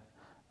 Yeah,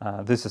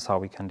 this is how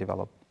we can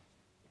develop.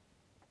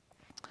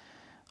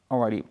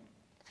 Alrighty,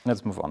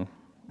 let's move on.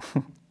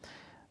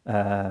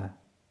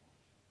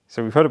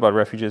 So we've heard about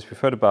refuges. We've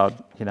heard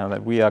about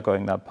that we are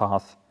going that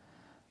path.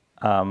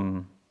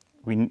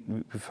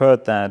 We've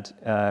heard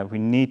that we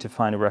need to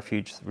find a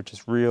refuge which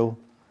is real,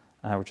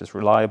 which is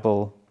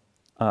reliable.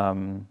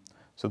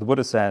 So the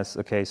Buddha says,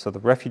 okay, so the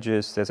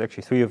refuges, there's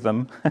actually 3 of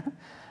them.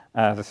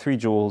 The 3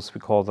 jewels,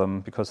 we call them,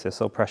 because they're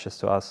so precious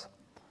to us.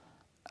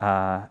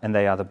 And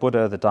they are the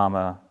Buddha, the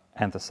Dharma,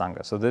 and the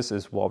Sangha. So this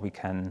is what we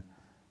can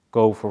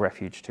go for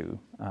refuge to.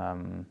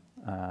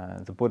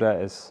 The Buddha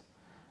is,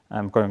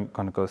 I'm going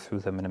to go through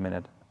them in a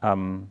minute.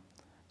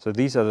 So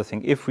these are the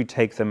things, if we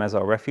take them as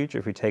our refuge,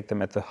 if we take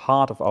them at the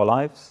heart of our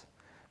lives,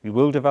 we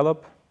will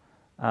develop,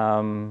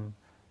 even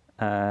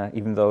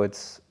though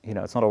it's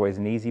not always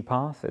an easy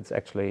path. It's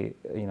actually,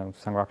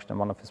 Sangrakshana in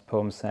one of his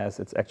poems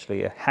says it's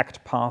actually a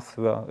hacked path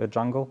through a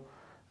jungle.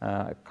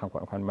 I can't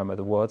quite remember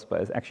the words,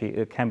 but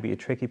it can be a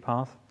tricky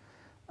path.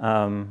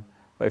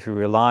 But if we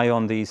rely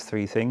on these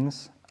 3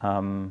 things,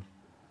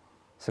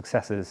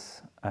 success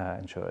is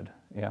ensured.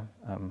 Yeah,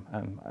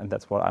 and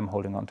that's what I'm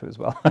holding on to as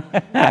well.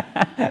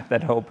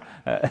 That hope.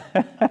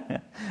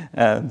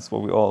 That's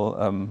what we all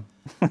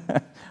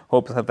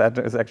hope that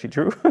is actually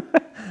true.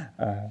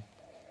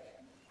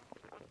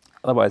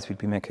 Otherwise, we'd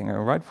be making a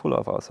right fool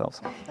of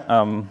ourselves.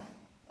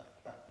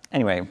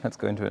 Anyway, let's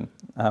go into it.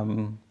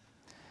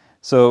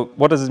 So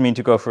what does it mean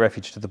to go for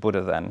refuge to the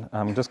Buddha then?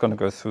 I'm just going to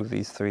go through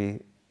these 3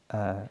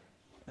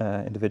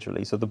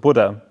 individually. So the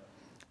Buddha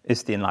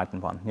is the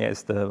enlightened one. Yeah,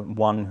 it's the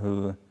one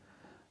who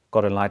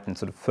got enlightened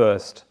sort of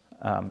first,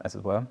 as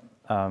it were.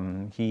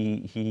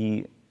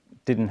 He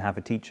didn't have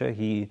a teacher.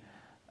 He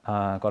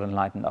got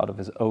enlightened out of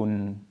his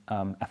own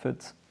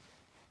efforts.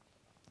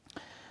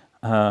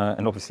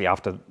 And obviously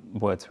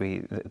afterwards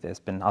there's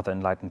been other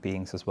enlightened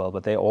beings as well,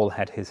 but they all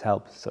had his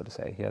help, so to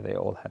say. Yeah, they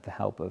all had the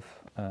help of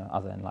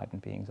other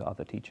enlightened beings or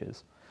other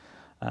teachers.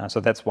 So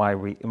that's why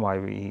we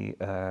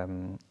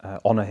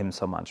honor him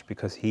so much,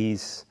 because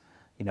he's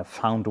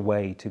found a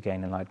way to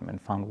gain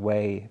enlightenment,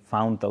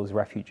 found those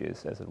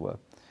refuges, as it were.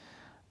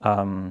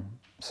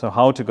 So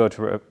how to go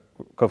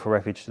for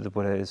refuge to the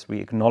Buddha is we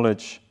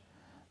acknowledge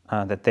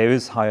that there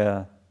is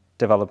higher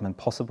development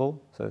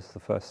possible. So it's the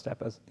first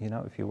step, as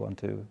if you want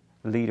to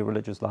lead a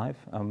religious life.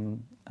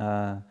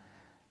 You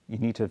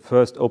need to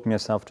first open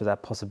yourself to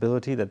that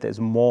possibility that there's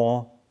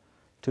more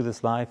to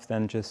this life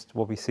than just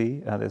what we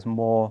see. There's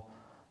more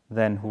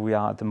than who we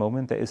are at the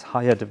moment. There is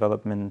higher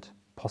development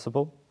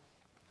possible.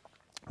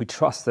 We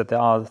trust that there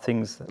are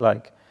things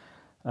like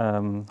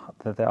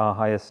that there are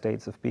higher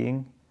states of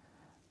being.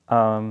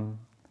 And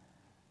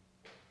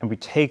we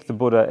take the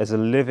Buddha as a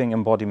living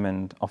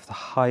embodiment of the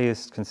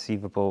highest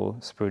conceivable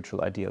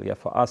spiritual ideal. Yeah,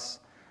 for us,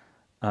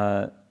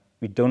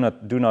 we do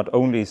not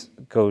only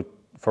go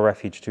for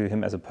refuge to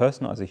him as a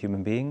person or as a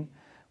human being.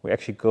 We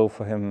actually go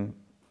for him.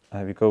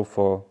 That's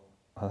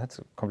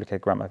a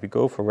complicated grammar. We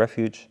go for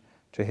refuge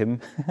to him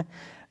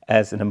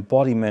as an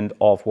embodiment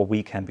of what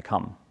we can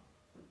become.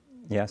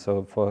 Yeah.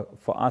 So for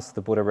us,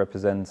 the Buddha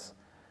represents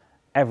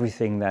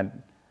everything that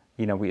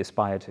we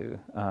aspire to.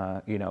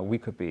 We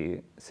could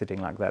be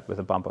sitting like that with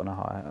a bump on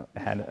our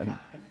head and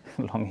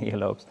long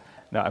earlobes.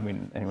 No, I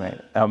mean, anyway,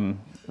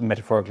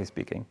 metaphorically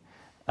speaking.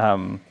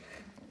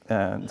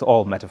 It's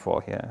all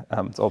metaphor here.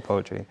 It's all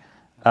poetry.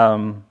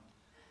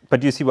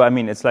 But you see what I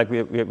mean? It's like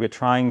we're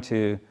trying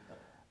to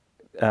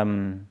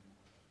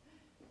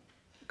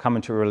come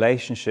into a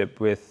relationship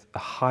with a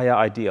higher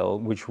ideal,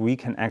 which we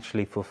can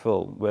actually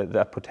fulfill, where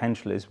that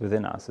potential is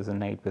within us, is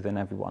innate within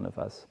every one of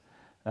us.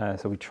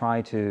 So we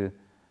try to,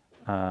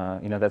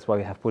 that's why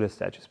we have Buddha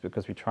statues,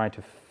 because we try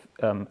to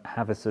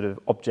have a sort of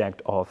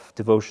object of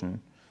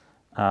devotion.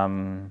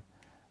 And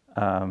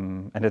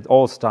it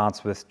all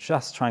starts with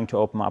just trying to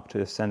open up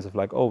to a sense of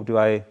like,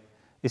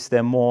 is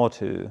there more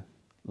to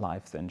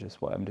life than just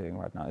what I'm doing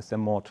right now? Is there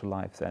more to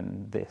life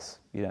than this?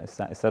 Is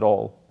that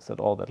all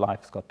that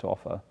life's got to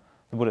offer?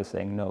 The Buddha is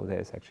saying, no,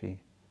 there's actually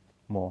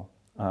more.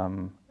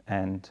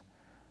 And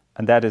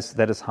that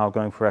is how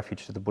going for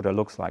refuge to the Buddha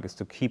looks like, is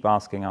to keep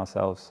asking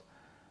ourselves,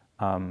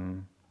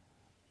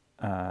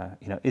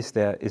 is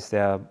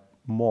there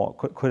more?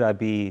 Could I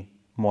be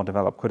more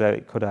developed? Could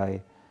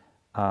I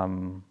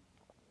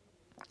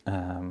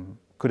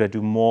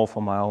do more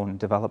for my own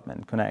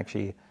development? Could I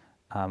actually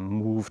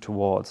move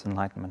towards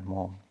enlightenment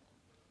more?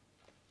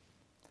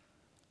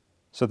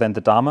 So then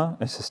the Dharma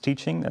is his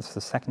teaching. That's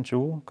the second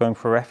jewel. Going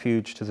for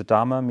refuge to the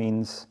Dharma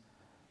means,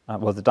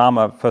 the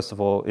Dharma, first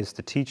of all, is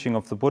the teaching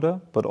of the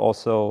Buddha, but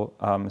also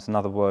is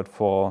another word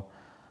for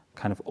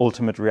kind of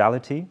ultimate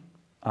reality.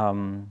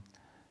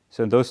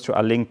 So those two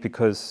are linked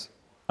because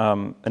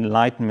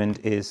enlightenment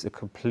is a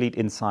complete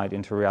insight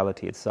into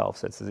reality itself.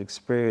 So it's this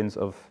experience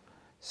of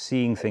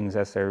seeing things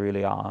as they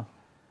really are.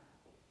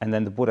 And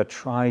then the Buddha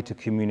tried to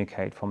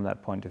communicate from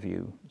that point of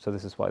view. So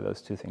this is why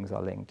those two things are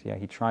linked. Yeah,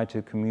 he tried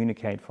to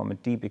communicate from a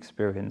deep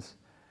experience,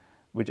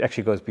 which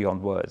actually goes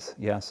beyond words.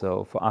 Yeah,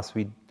 so for us,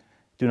 we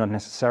do not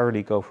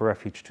necessarily go for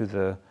refuge to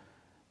the,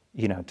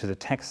 to the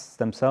texts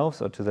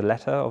themselves or to the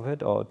letter of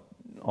it or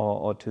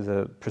to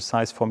the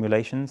precise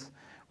formulations.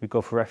 We go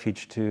for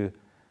refuge to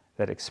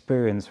that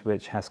experience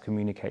which has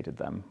communicated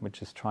them, which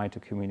has tried to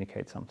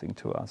communicate something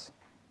to us.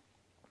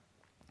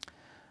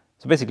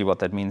 So basically what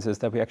that means is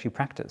that we actually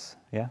practice,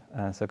 yeah?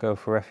 So go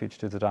for refuge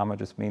to the Dharma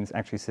just means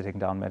actually sitting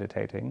down,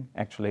 meditating,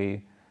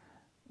 actually,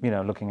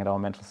 looking at our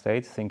mental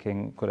states,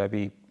 thinking, could I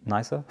be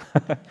nicer?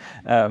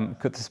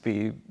 Could this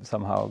be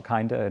somehow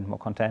kinder and more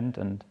content?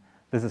 And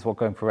this is what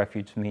going for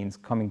refuge means,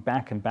 coming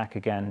back and back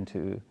again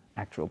to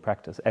actual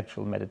practice,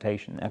 actual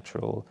meditation,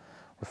 actual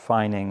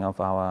refining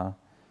of our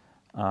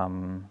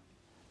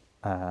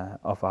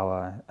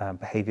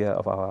behavior,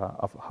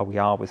 of how we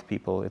are with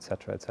people,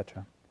 etc.,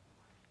 etc.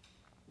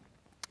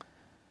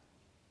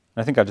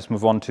 I think I'll just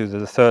move on to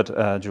the third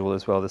jewel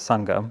as well, the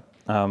Sangha,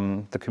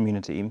 the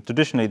community.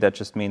 Traditionally, that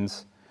just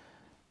means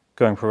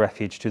going for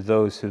refuge to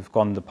those who've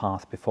gone the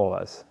path before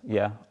us,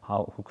 yeah,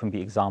 who can be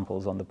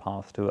examples on the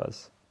path to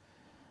us.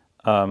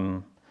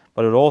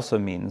 But it also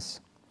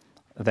means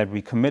that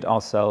we commit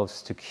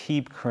ourselves to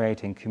keep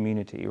creating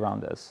community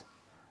around us,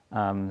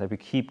 that we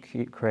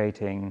keep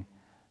creating,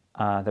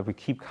 that we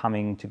keep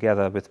coming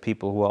together with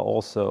people who are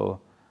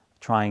also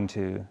trying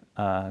to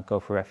go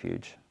for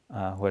refuge,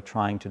 who are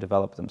trying to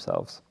develop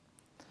themselves.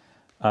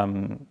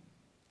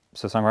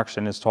 So Sangharakshita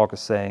in his talk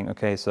is saying,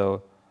 okay,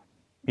 so,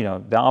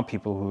 there are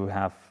people who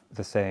have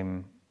the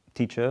same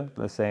teacher,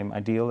 the same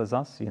ideal as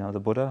us, the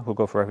Buddha, who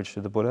go for refuge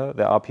to the Buddha.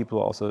 There are people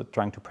who are also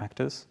trying to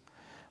practice,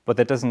 but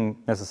that doesn't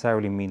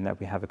necessarily mean that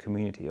we have a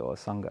community or a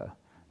Sangha.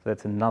 So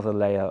that's another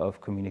layer of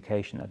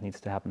communication that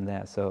needs to happen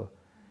there. So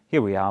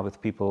here we are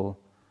with people,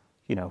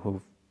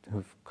 who've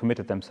who've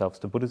committed themselves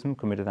to Buddhism,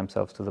 committed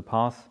themselves to the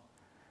path,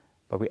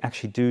 but we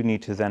actually do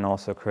need to then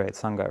also create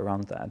Sangha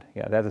around that.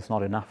 Yeah, that is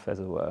not enough, as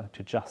it were,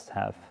 to just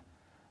have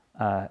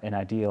an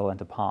ideal and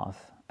a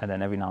path, and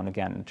then every now and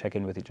again check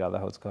in with each other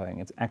how it's going.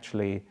 It's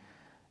actually,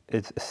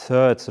 it's a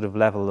third sort of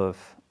level of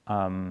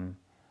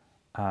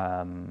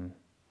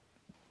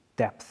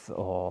depth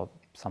or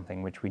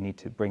something which we need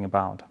to bring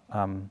about.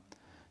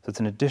 So it's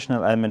an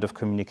additional element of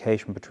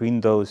communication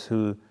between those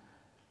who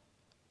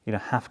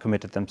have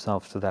committed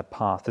themselves to that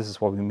path. This is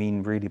what we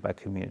mean really by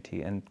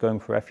community. And going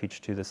for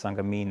refuge to the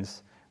Sangha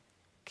means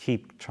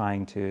keep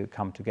trying to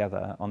come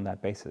together on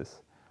that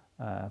basis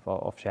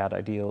of shared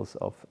ideals,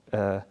 of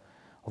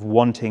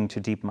wanting to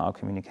deepen our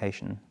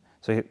communication.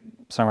 So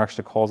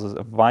Sangha calls us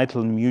a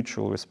vital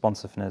mutual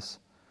responsiveness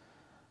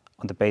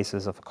on the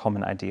basis of a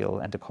common ideal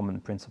and a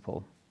common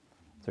principle.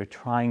 So we're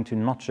trying to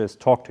not just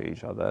talk to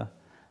each other,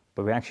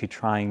 but we're actually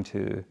trying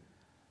to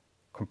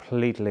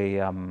completely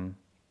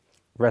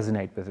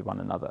resonate with one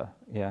another.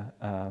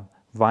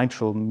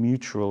 Vital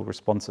mutual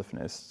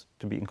responsiveness,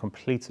 to be in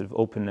complete sort of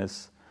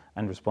openness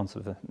and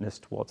responsiveness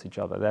towards each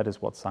other. That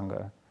is what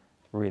Sangha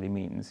really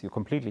means. You're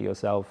completely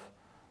yourself,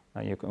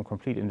 you're a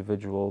complete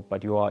individual,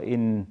 but you are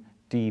in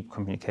deep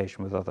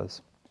communication with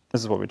others.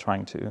 This is what we're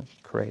trying to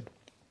create.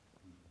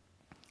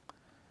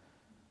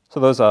 So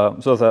those are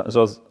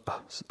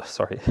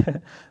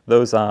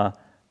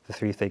the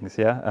three things.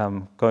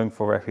 Going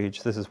for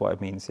refuge. This is what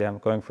it means.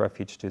 Going for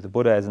refuge to the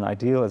Buddha as an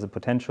ideal, as a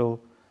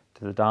potential,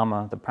 to the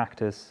Dharma, the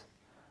practice,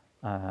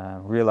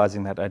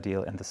 realizing that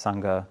ideal, and the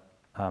Sangha,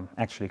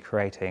 actually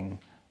creating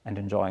and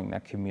enjoying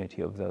that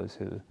community of those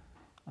who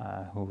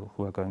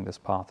are going this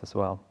path as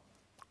well.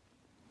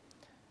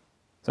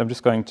 So I'm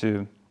just going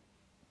to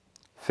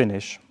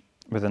finish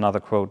with another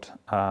quote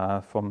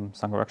from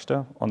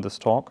Sangharakshita on this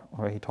talk,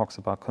 where he talks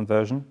about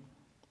conversion.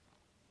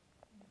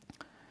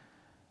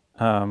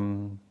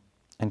 And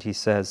he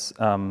says,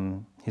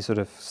 he sort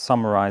of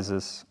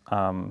summarizes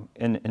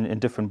in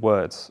different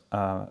words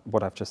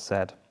what I've just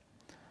said,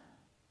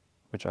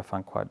 which I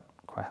find quite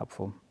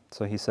helpful.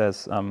 So he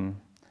says,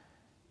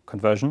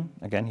 conversion,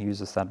 again, he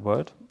uses that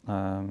word,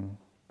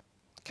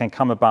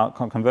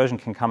 conversion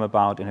can come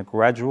about in a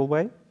gradual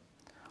way,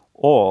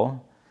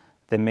 or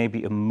there may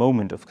be a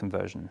moment of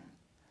conversion.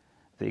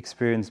 The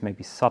experience may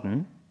be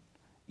sudden,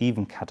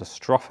 even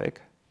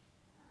catastrophic,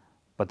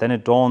 but then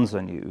it dawns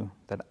on you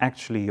that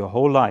actually your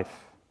whole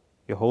life,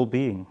 your whole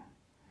being,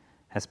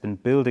 has been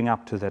building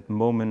up to that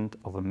moment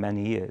over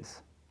many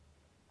years.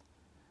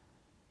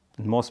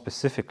 And more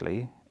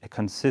specifically, it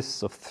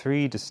consists of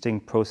three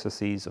distinct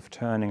processes of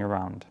turning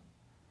around.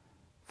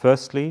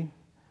 Firstly,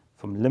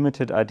 from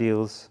limited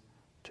ideals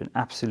to an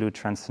absolute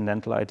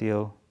transcendental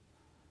ideal.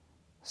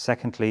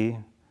 Secondly,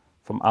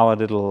 from our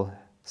little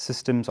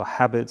systems or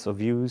habits or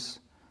views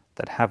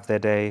that have their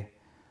day,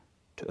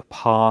 to a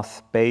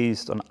path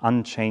based on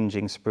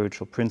unchanging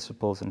spiritual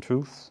principles and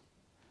truths.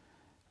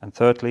 And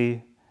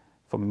thirdly,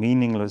 from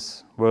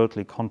meaningless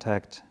worldly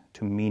contact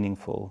to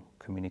meaningful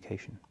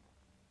communication.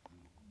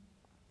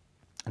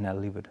 And I'll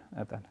leave it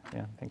at that.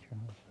 Thank you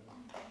very much.